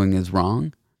what you're doing is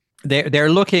wrong. They're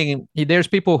looking, there's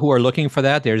people who are looking for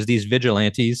that. There's these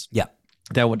vigilantes. Yeah.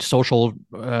 That would social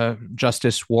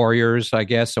justice warriors, I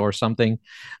guess, or something.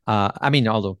 I mean,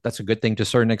 although that's a good thing to a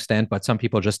certain extent, but some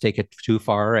people just take it too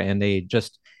far, and they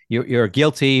just you're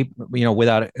guilty, you know,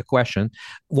 without a question.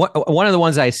 One of the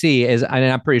ones I see is, and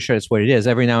I'm pretty sure it's what it is.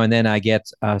 Every now and then, I get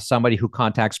somebody who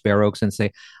contacts Bear Oaks and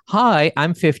say, "Hi,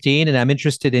 I'm 15 and I'm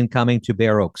interested in coming to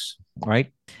Bear Oaks."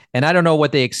 Right, and I don't know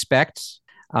what they expect.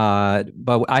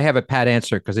 But I have a pat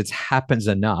answer because it happens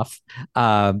enough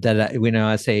that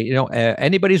I say,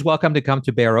 anybody's welcome to come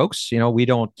to Bear Oaks. We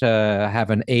don't have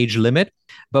an age limit,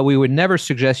 but we would never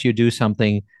suggest you do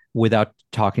something without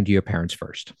talking to your parents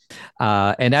first.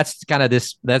 And that's kind of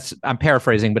I'm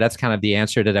paraphrasing, but that's kind of the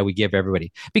answer that we give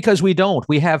everybody, because we don't.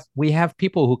 We have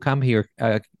people who come here,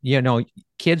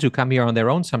 kids who come here on their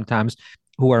own sometimes,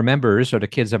 who are members, or the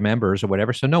kids are members or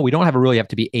whatever. So no, we don't really have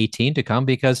to be 18 to come,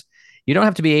 because you don't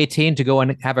have to be 18 to go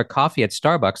and have a coffee at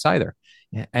Starbucks either.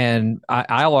 And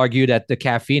I'll argue that the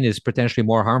caffeine is potentially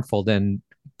more harmful than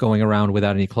going around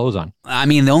without any clothes on. I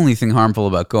mean, the only thing harmful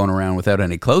about going around without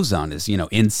any clothes on is,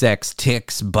 insects,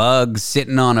 ticks, bugs,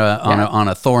 sitting on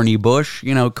a thorny bush.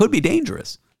 It could be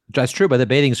dangerous. That's true, but the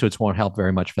bathing suits won't help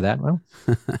very much for that. Well,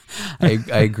 I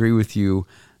agree with you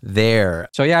there.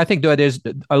 So yeah, I think there's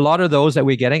a lot of those that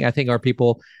we're getting. I think are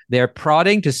people, they're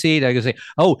prodding to see, they say,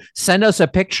 oh, send us a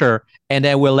picture and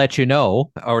then we'll let you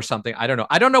know, or something. I don't know.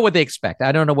 I don't know what they expect.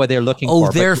 I don't know what they're looking for.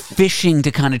 Oh, they're fishing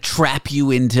to kind of trap you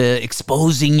into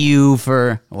exposing you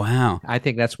for, wow. I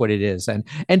think that's what it is.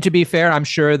 And to be fair, I'm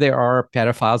sure there are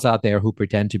pedophiles out there who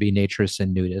pretend to be naturists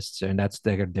and nudists, and that's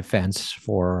their defense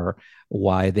for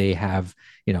why they have,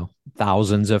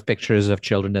 thousands of pictures of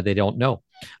children that they don't know.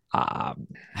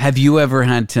 Have you ever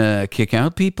had to kick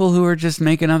out people who are just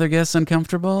making other guests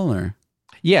uncomfortable? Or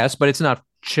yes, but it's not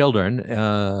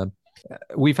children.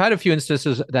 We've had a few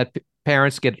instances that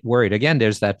parents get worried. Again,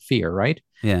 there's that fear, right?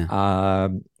 Yeah.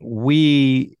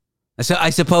 So I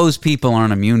suppose people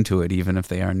aren't immune to it, even if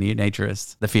they are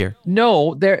naturists. The fear.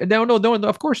 No,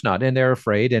 of course not, and they're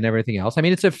afraid and everything else. I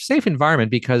mean, it's a safe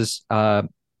environment because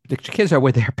the kids are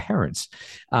with their parents.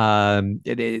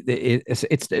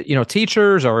 It's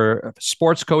teachers or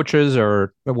sports coaches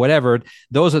or whatever.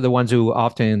 Those are the ones who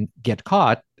often get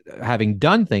caught having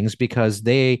done things because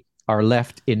they are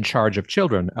left in charge of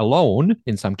children alone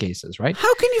in some cases, right?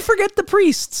 How can you forget the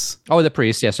priests? Oh, the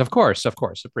priests. Yes, of course,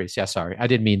 the priests. Yeah, sorry. I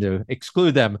didn't mean to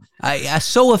exclude them.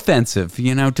 So offensive,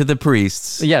 to the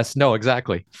priests. Yes, no,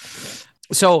 exactly.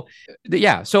 So,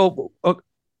 yeah. So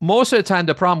most of the time,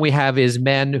 the problem we have is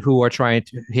men who are trying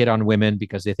to hit on women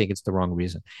because they think it's the wrong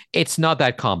reason. It's not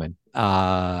that common.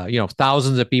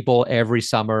 Thousands of people every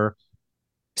summer,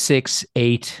 6,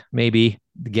 8, maybe,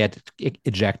 get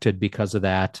ejected because of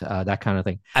that kind of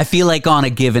thing. I feel like on a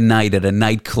given night at a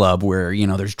nightclub where,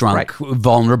 there's drunk,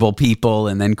 vulnerable people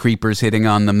and then creepers hitting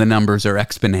on them, the numbers are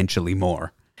exponentially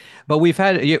more. But we've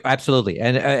had absolutely,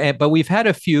 but we've had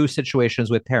a few situations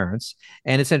with parents,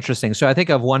 and it's interesting. So I think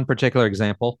of one particular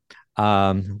example.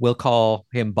 We'll call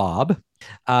him Bob.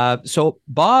 So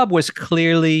Bob was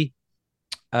clearly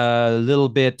a little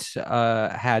bit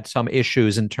had some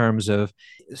issues in terms of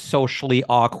socially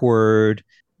awkward,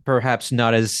 perhaps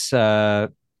not as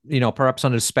perhaps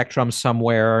on the spectrum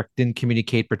somewhere, didn't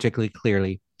communicate particularly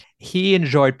clearly. He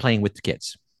enjoyed playing with the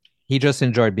kids. He just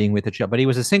enjoyed being with the child, but he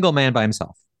was a single man by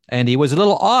himself. And he was a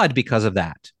little odd because of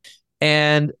that.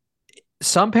 And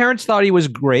some parents thought he was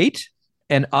great,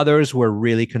 and others were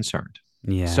really concerned.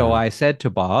 Yeah. So I said to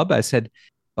Bob,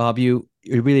 Bob, you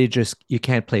really you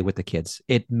can't play with the kids.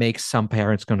 It makes some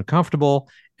parents uncomfortable,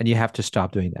 and you have to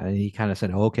stop doing that. And he kind of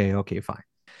said, okay, fine.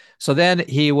 So then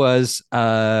he would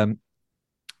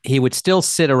still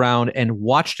sit around and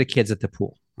watch the kids at the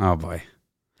pool. Oh, boy.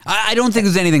 I don't think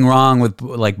there's anything wrong with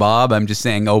Bob. I'm just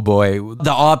saying, oh boy, the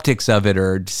optics of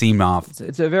it seem off.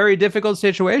 It's a very difficult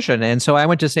situation. And so I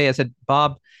said,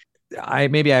 Bob,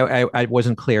 I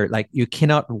wasn't clear. Like, you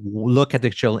cannot look at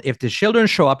the children. If the children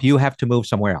show up, you have to move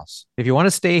somewhere else. If you want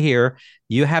to stay here,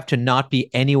 you have to not be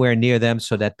anywhere near them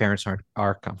so that parents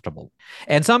are comfortable.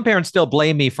 And some parents still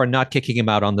blame me for not kicking him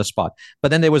out on the spot. But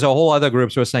then there was a whole other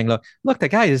group who were saying, look, the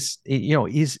guy is,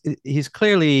 he's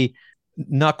clearly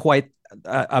not quite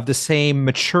of the same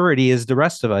maturity as the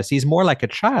rest of us. He's more like a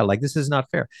child. Like, this is not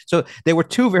fair. So there were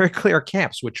two very clear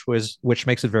camps, which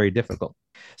makes it very difficult.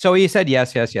 So he said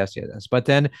yes. But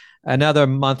then another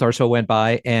month or so went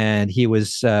by, and he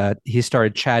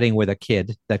started chatting with a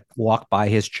kid that walked by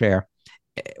his chair,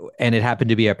 and it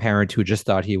happened to be a parent who just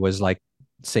thought he was like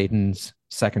Satan's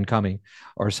second coming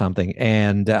or something.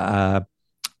 And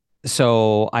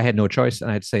so I had no choice, and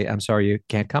I'd say, I'm sorry, you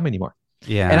can't come anymore.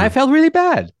 Yeah. And I felt really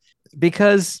bad,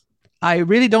 because I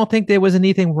really don't think there was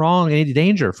anything wrong, any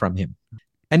danger from him.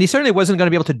 And he certainly wasn't going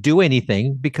to be able to do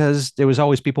anything because there was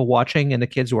always people watching, and the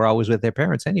kids were always with their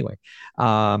parents anyway.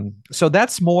 So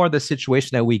that's more the situation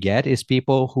that we get, is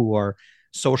people who are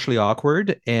socially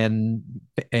awkward and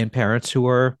parents who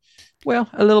are, well,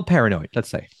 a little paranoid, let's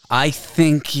say. I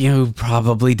think you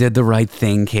probably did the right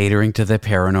thing catering to the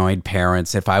paranoid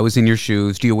parents. If I was in your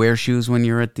shoes, do you wear shoes when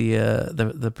you're at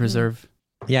the preserve?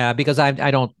 Yeah, because I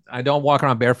don't walk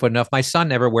around barefoot enough. My son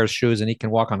never wears shoes, and he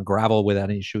can walk on gravel without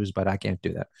any shoes, but I can't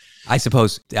do that. I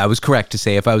suppose I was correct to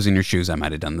say if I was in your shoes, I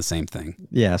might have done the same thing.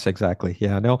 Yes, exactly.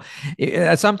 Yeah, no.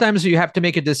 Sometimes you have to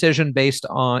make a decision based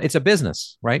on it's a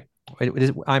business, right?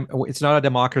 It's not a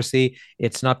democracy.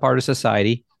 It's not part of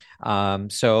society.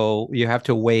 So you have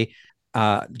to weigh: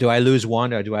 do I lose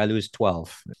one or do I lose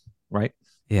 12? Right?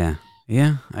 Yeah.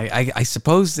 Yeah. I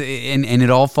suppose, and it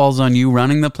all falls on you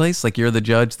running the place. Like you're the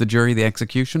judge, the jury, the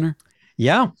executioner.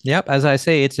 Yeah. Yep. As I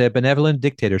say, it's a benevolent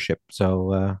dictatorship.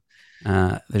 So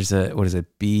There's what is it?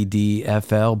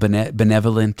 BDFL,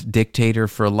 Benevolent Dictator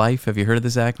for Life. Have you heard of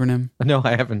this acronym? no,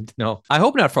 I haven't. No, I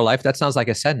hope not for life. That sounds like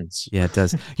a sentence. Yeah, it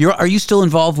does. Are you still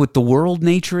involved with the World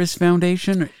Naturist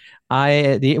Foundation?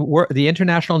 The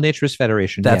International Naturist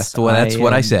Federation. That's yes, that's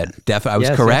what I said. I was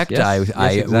correct. Yes,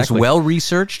 I exactly. was well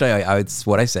researched. It's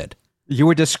what I said. You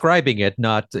were describing it,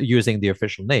 not using the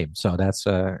official name. So that's.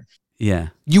 Yeah.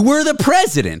 You were the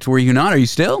president, were you not? Are you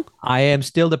still? I am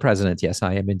still the president. Yes,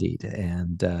 I am indeed.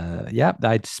 And yeah,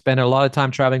 I spent a lot of time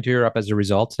traveling to Europe as a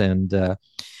result, and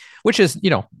which is,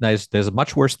 there's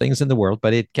much worse things in the world,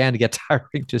 but it can get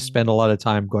tiring to spend a lot of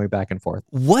time going back and forth.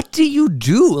 What do you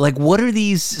do? Like, what are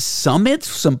these summits,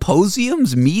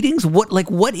 symposiums, meetings?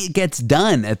 What gets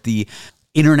done at the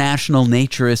International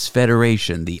Naturist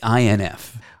Federation, the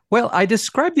INF? Well, I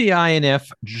describe the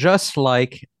INF just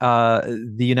like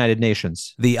the United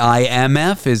Nations. The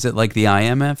IMF, is it like the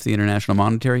IMF, the International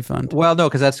Monetary Fund? Well, no,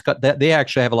 because they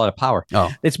actually have a lot of power. Oh,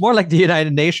 it's more like the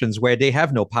United Nations where they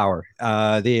have no power.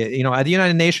 At the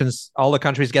United Nations, all the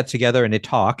countries get together and they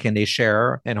talk and they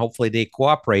share and hopefully they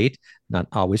cooperate. Not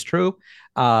always true,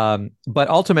 but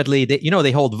ultimately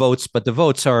they hold votes, but the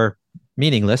votes are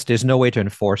meaningless. There's no way to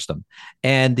enforce them.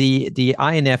 And the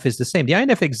INF is the same. The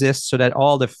INF exists so that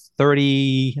all the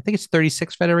 30, I think it's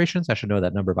 36 federations. I should know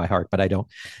that number by heart, but I don't.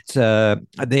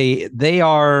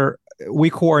 We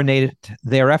coordinate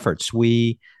their efforts.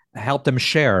 We help them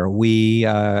share. We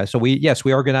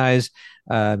organize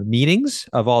meetings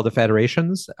of all the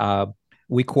federations.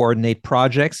 We coordinate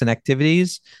projects and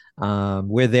activities.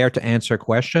 We're there to answer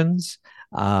questions.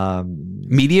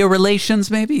 Media relations,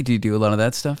 maybe? Do you do a lot of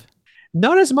that stuff?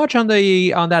 Not as much on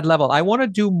that level. I want to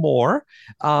do more.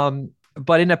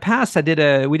 But in the past, we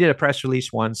did a press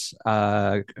release once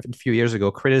a few years ago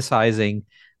criticizing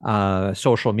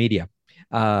social media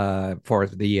for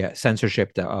the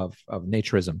censorship of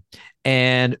naturism.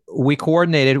 And we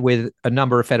coordinated with a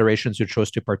number of federations who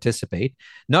chose to participate.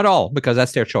 Not all, because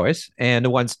that's their choice.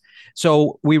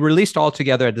 So we released all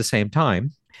together at the same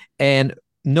time. And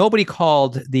nobody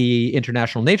called the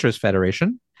International Naturist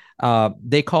Federation.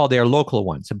 They call their local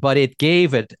ones, but it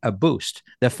gave it a boost.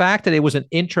 The fact that it was an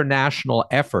international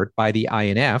effort by the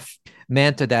INF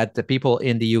meant that the people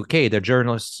in the UK, the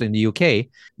journalists in the UK,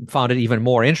 found it even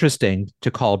more interesting to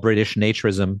call British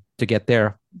naturism to get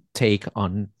their take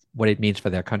on what it means for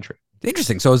their country.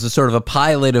 Interesting. So as a sort of a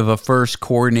pilot of a first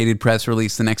coordinated press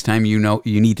release, the next time you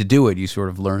need to do it, you sort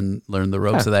of learn the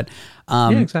ropes of that.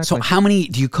 Exactly. So how many,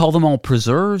 do you call them all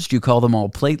preserves? Do you call them all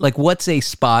plate? Like what's a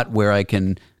spot where I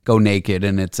can go naked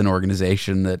and it's an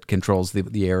organization that controls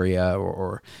the area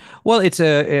or well, at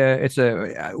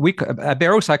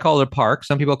Barrows I call it a park.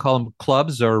 Some people call them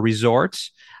clubs or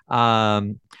resorts.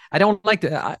 I don't like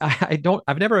to.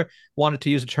 I've never wanted to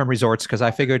use the term resorts because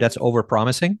I figured that's over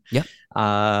promising. Yeah.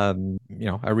 A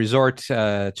resort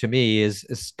to me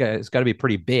is got to be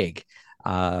pretty big.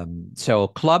 So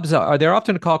clubs they're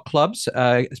often called clubs,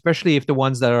 especially if the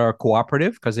ones that are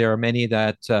cooperative, because there are many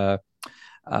that are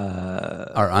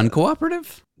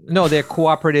uncooperative. No, they're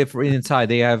cooperative inside.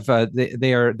 They have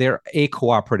they're a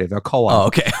cooperative, a co-op. Oh,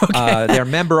 okay. They're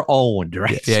member owned,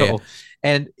 right? Yeah.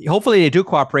 And hopefully they do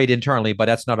cooperate internally, but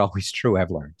that's not always true,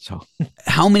 I've learned. So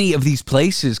how many of these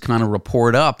places kind of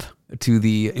report up to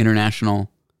the International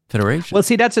Federation? Well,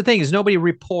 see, that's the thing is nobody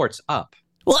reports up.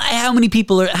 Well, how many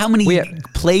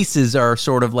places are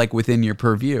sort of like within your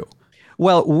purview?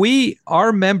 Well,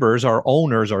 our members, our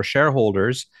owners, our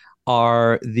shareholders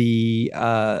are the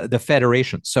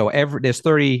federation. So there's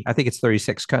 30, I think it's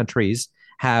 36 countries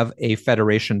have a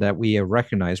federation that we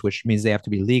recognize, which means they have to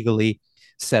be legally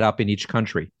set up in each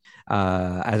country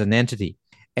as an entity.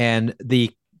 And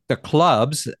the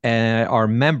clubs are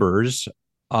members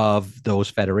of those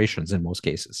federations in most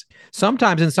cases.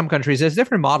 Sometimes in some countries, there's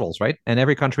different models, right? And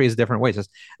every country is different ways. It's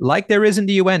like there is in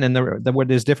the UN and where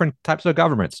there's different types of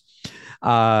governments.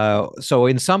 So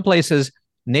in some places,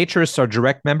 naturists are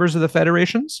direct members of the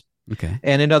federations. Okay.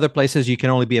 And in other places, you can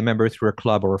only be a member through a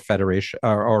club or a federation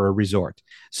or a resort.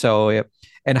 So,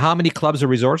 and how many clubs or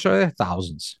resorts are there?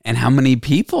 Thousands. And how many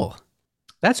people?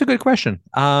 That's a good question.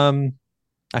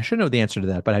 I should know the answer to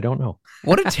that, but I don't know.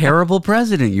 What a terrible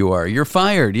president you are. You're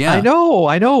fired. Yeah. I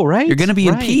know, right? You're going to be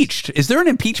impeached. Is there an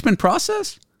impeachment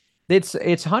process?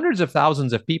 It's hundreds of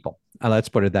thousands of people. Let's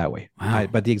put it that way. Wow.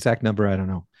 But the exact number, I don't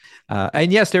know.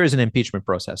 And yes, there is an impeachment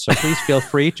process. So please feel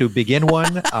free to begin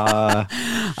one.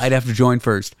 I'd have to join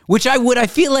first, which I would. I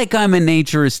feel like I'm a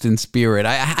naturist in spirit.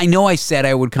 I know I said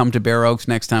I would come to Bear Oaks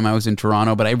next time I was in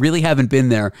Toronto, but I really haven't been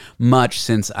there much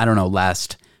since, I don't know,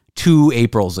 last 2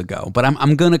 Aprils ago. But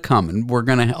I'm going to come, and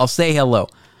I'll say hello.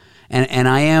 And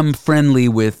I am friendly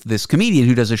with this comedian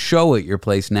who does a show at your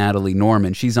place, Natalie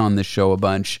Norman. She's on this show a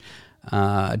bunch.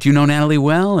 Do you know Natalie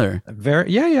well, or?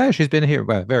 Yeah. She's been here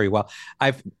very well.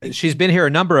 She's been here a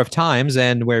number of times,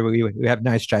 and where we have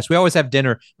nice chats. We always have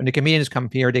dinner when the comedians come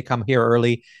here. They come here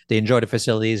early. They enjoy the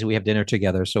facilities. We have dinner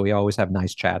together, so we always have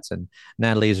nice chats. And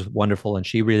Natalie is wonderful, and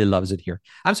she really loves it here.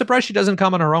 I'm surprised she doesn't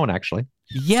come on her own, actually.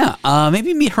 Yeah,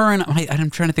 maybe meet her, and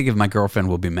I'm trying to think if my girlfriend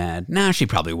will be mad. Nah, she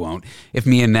probably won't. If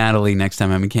me and Natalie next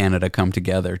time I'm in Canada come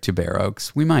together to Bear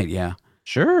Oaks, we might. Yeah,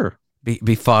 sure.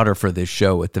 Be fodder for this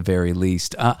show at the very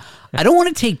least. I don't want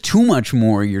to take too much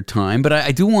more of your time, but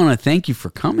I do want to thank you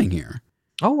for coming here.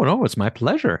 Oh, no, it's my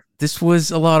pleasure. This was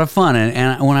a lot of fun.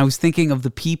 And when I was thinking of the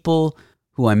people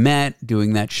who I met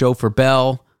doing that show for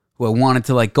Bell, who I wanted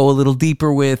to go a little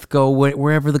deeper with,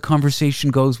 wherever the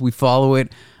conversation goes, we follow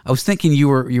it. I was thinking you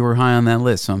were high on that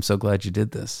list, so I'm so glad you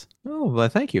did this. Oh, well,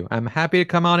 thank you. I'm happy to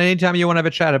come on anytime you want to have a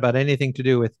chat about anything to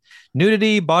do with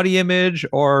nudity, body image,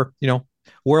 or,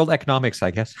 world economics, I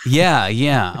guess.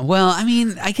 Yeah. Well, I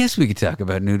mean, I guess we could talk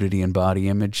about nudity and body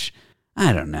image.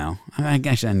 I don't know. I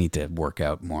guess I need to work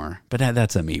out more, but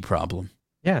that's a me problem.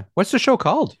 Yeah. What's the show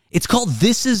called? It's called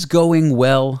This Is Going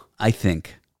Well, I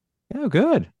think. Oh,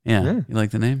 good. Yeah. You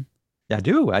like the name? I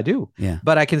do. Yeah.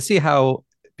 But I can see how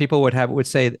people would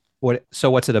say,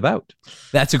 what's it about?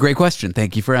 That's a great question.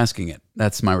 Thank you for asking it.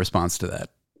 That's my response to that.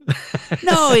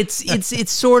 No,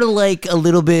 it's sort of like a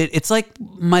little bit, it's like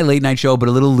my late night show, but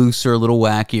a little looser, a little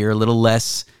wackier, a little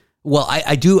less. Well,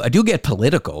 I do get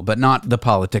political, but not the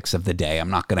politics of the day.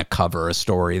 I'm not going to cover a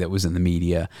story that was in the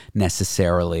media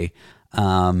necessarily.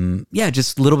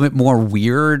 Just a little bit more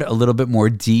weird, a little bit more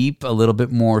deep, a little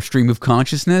bit more stream of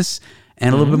consciousness,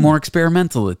 and a little bit more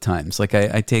experimental at times. Like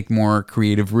I take more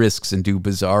creative risks and do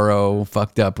bizarro,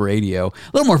 fucked up radio. A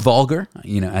little more vulgar,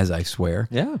 as I swear.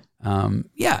 Yeah.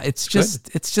 It's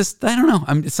just, I don't know.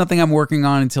 It's something I'm working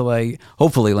on until I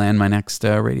hopefully land my next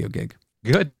radio gig.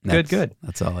 Good.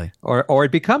 That's all or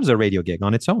it becomes a radio gig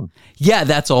on its own. Yeah,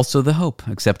 that's also the hope,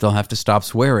 except I'll have to stop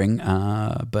swearing.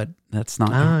 But that's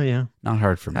not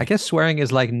hard for me. I guess swearing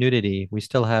is like nudity. We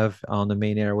still have on the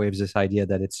main airwaves this idea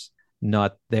that it's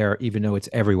not there, even though it's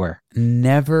everywhere.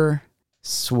 Never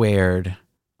sweared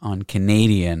on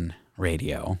Canadian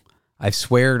radio. I've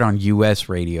sweared on U.S.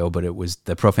 radio, but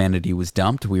the profanity was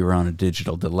dumped. We were on a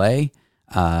digital delay,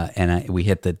 and we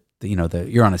hit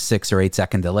you're on a 6 or 8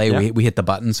 second delay. Yeah. We hit the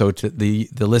button, so to the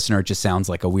listener, it just sounds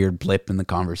like a weird blip in the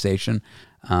conversation.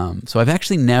 So I've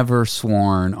actually never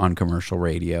sworn on commercial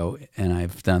radio, and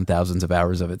I've done thousands of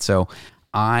hours of it. So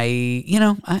I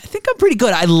think I'm pretty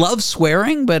good. I love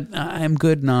swearing, but I'm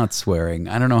good not swearing.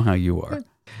 I don't know how you are.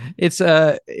 I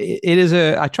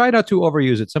try not to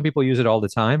overuse it. Some people use it all the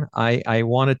time. I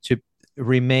want it to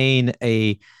remain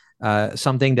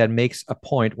something that makes a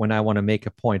point when I want to make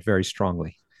a point very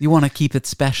strongly. You want to keep it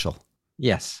special.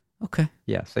 Yes. Okay.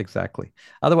 Yes, exactly.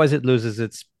 Otherwise it loses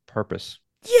its purpose.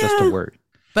 It's just a word.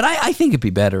 But I think it'd be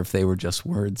better if they were just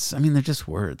words. I mean, they're just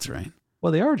words, right?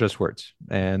 Well, they are just words,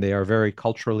 and they are very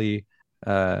culturally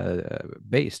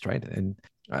based, right? And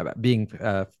being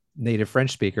a native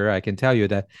French speaker, I can tell you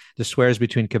that the swears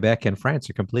between Quebec and France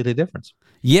are completely different.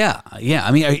 Yeah.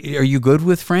 I mean, are you good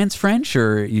with French,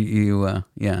 or you?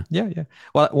 Yeah.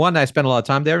 Well, one, I spend a lot of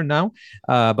time there now,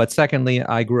 but secondly,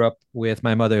 I grew up with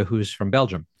my mother, who's from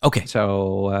Belgium. Okay.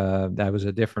 So that was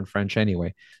a different French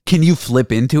anyway. Can you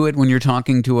flip into it when you're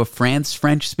talking to a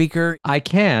French speaker? I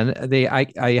can.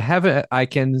 I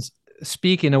can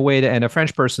speak in a way that, and a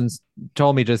French person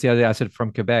told me just the other day, I said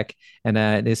from Quebec, and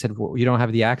they said, well, you don't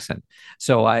have the accent.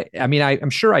 So I'm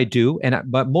sure I do.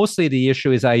 But mostly the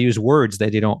issue is I use words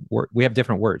that they don't work. We have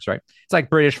different words, right? It's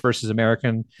like British versus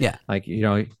American. Yeah. Like,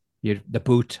 the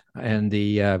boot and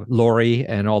the lorry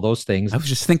and all those things. I was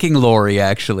just thinking lorry,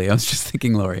 actually.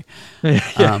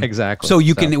 Yeah, exactly. So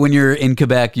you can, when you're in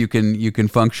Quebec, you can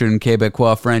function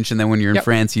Quebecois French, and then when you're in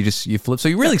France, you flip. So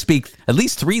you really speak at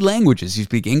least 3 languages. You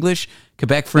speak English,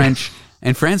 Quebec French,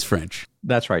 and France French.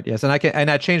 That's right. Yes, and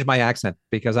I changed my accent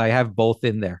because I have both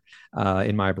in there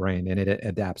in my brain, and it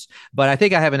adapts. But I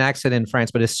think I have an accent in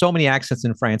France. But there's so many accents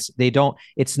in France. They don't.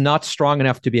 It's not strong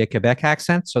enough to be a Quebec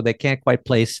accent, so they can't quite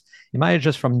place. It might have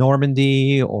just from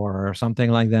Normandy or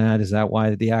something like that. Is that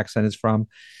why the accent is from?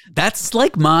 That's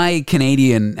like my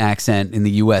Canadian accent in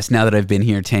the US now that I've been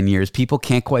here 10 years. People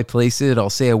can't quite place it. I'll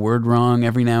say a word wrong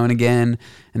every now and again.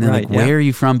 And they're like, where are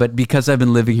you from? But because I've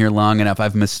been living here long enough,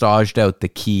 I've massaged out the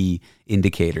key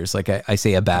indicators. Like I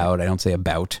say about, I don't say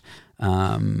about.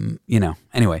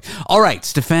 Anyway. All right,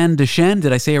 Stéphane Deschênes,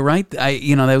 did I say it right?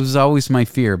 That was always my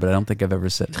fear, but I don't think I've ever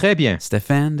said it. Très bien.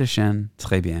 Stéphane Deschênes,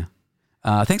 très bien.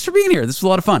 Thanks for being here. This was a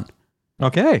lot of fun.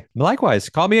 Okay. Likewise.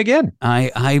 Call me again.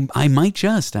 I might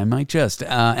just,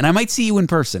 and I might see you in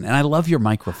person. And I love your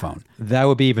microphone. That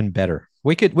would be even better.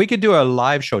 We could do a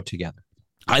live show together.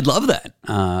 I'd love that.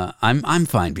 I'm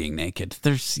fine being naked.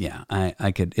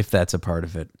 I could, if that's a part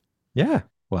of it. Yeah.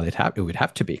 Well, it would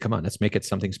have to be. Come on, let's make it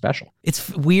something special.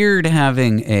 It's weird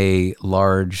having a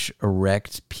large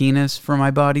erect penis for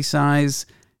my body size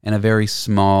and a very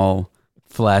small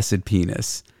flaccid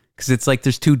penis. Because it's like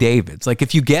there's two Davids. Like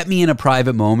if you get me in a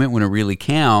private moment when it really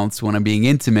counts, when I'm being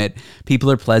intimate,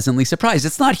 people are pleasantly surprised.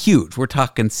 It's not huge. We're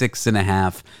talking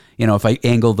 6.5. If I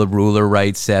angle the ruler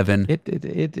right, 7.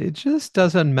 It just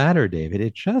doesn't matter, David.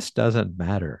 It just doesn't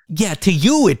matter. Yeah, to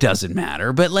you it doesn't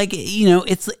matter. But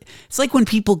it's like when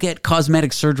people get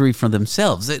cosmetic surgery for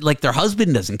themselves. Like their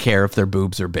husband doesn't care if their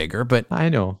boobs are bigger. But I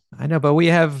know. I've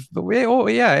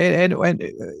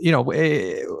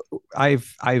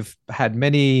had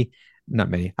many. Not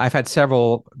many. I've had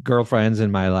several girlfriends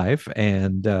in my life,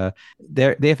 and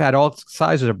they've had all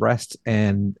sizes of breasts,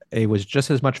 and it was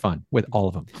just as much fun with all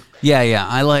of them. Yeah.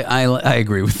 I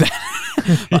agree with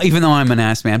that. Even though I'm an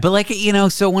ass man, but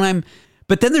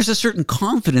but then there's a certain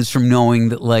confidence from knowing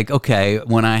that, like, okay,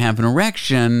 when I have an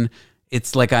erection,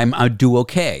 it's like I do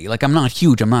okay. Like I'm not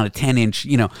huge. I'm not a 10-inch,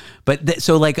 But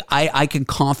so like I can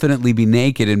confidently be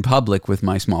naked in public with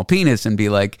my small penis and be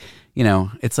like,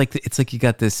 it's like you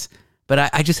got this.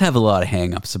 But I just have a lot of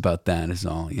hang-ups about that is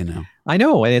all, I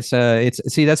know. And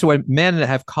that's what men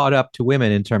have caught up to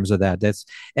women in terms of that.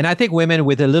 And I think women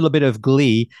with a little bit of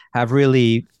glee have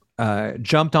really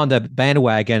jumped on the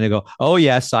bandwagon and go, oh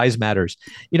yeah, size matters.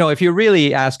 If you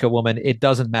really ask a woman, it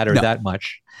doesn't matter that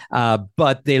much.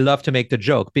 But they love to make the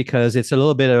joke because it's a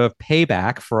little bit of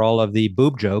payback for all of the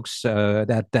boob jokes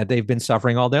that they've been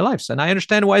suffering all their lives. And I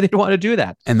understand why they'd want to do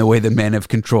that. And the way that men have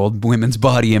controlled women's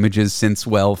body images since,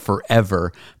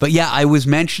 forever. But yeah, I was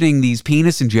mentioning these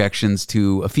penis injections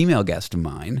to a female guest of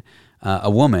mine, a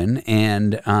woman,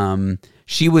 and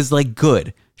she was like,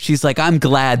 good. She's like, I'm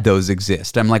glad those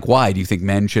exist. I'm like, why? Do you think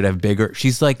men should have bigger?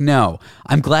 She's like, no.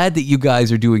 I'm glad that you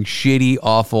guys are doing shitty,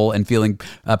 awful, and feeling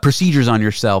procedures on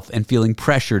yourself and feeling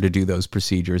pressure to do those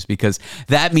procedures because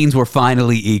that means we're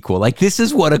finally equal. Like, this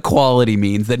is what equality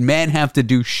means, that men have to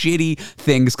do shitty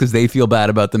things because they feel bad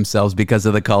about themselves because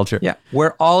of the culture. Yeah,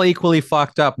 we're all equally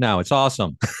fucked up now. It's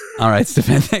awesome. All right,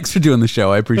 Stéphane, thanks for doing the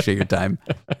show. I appreciate your time.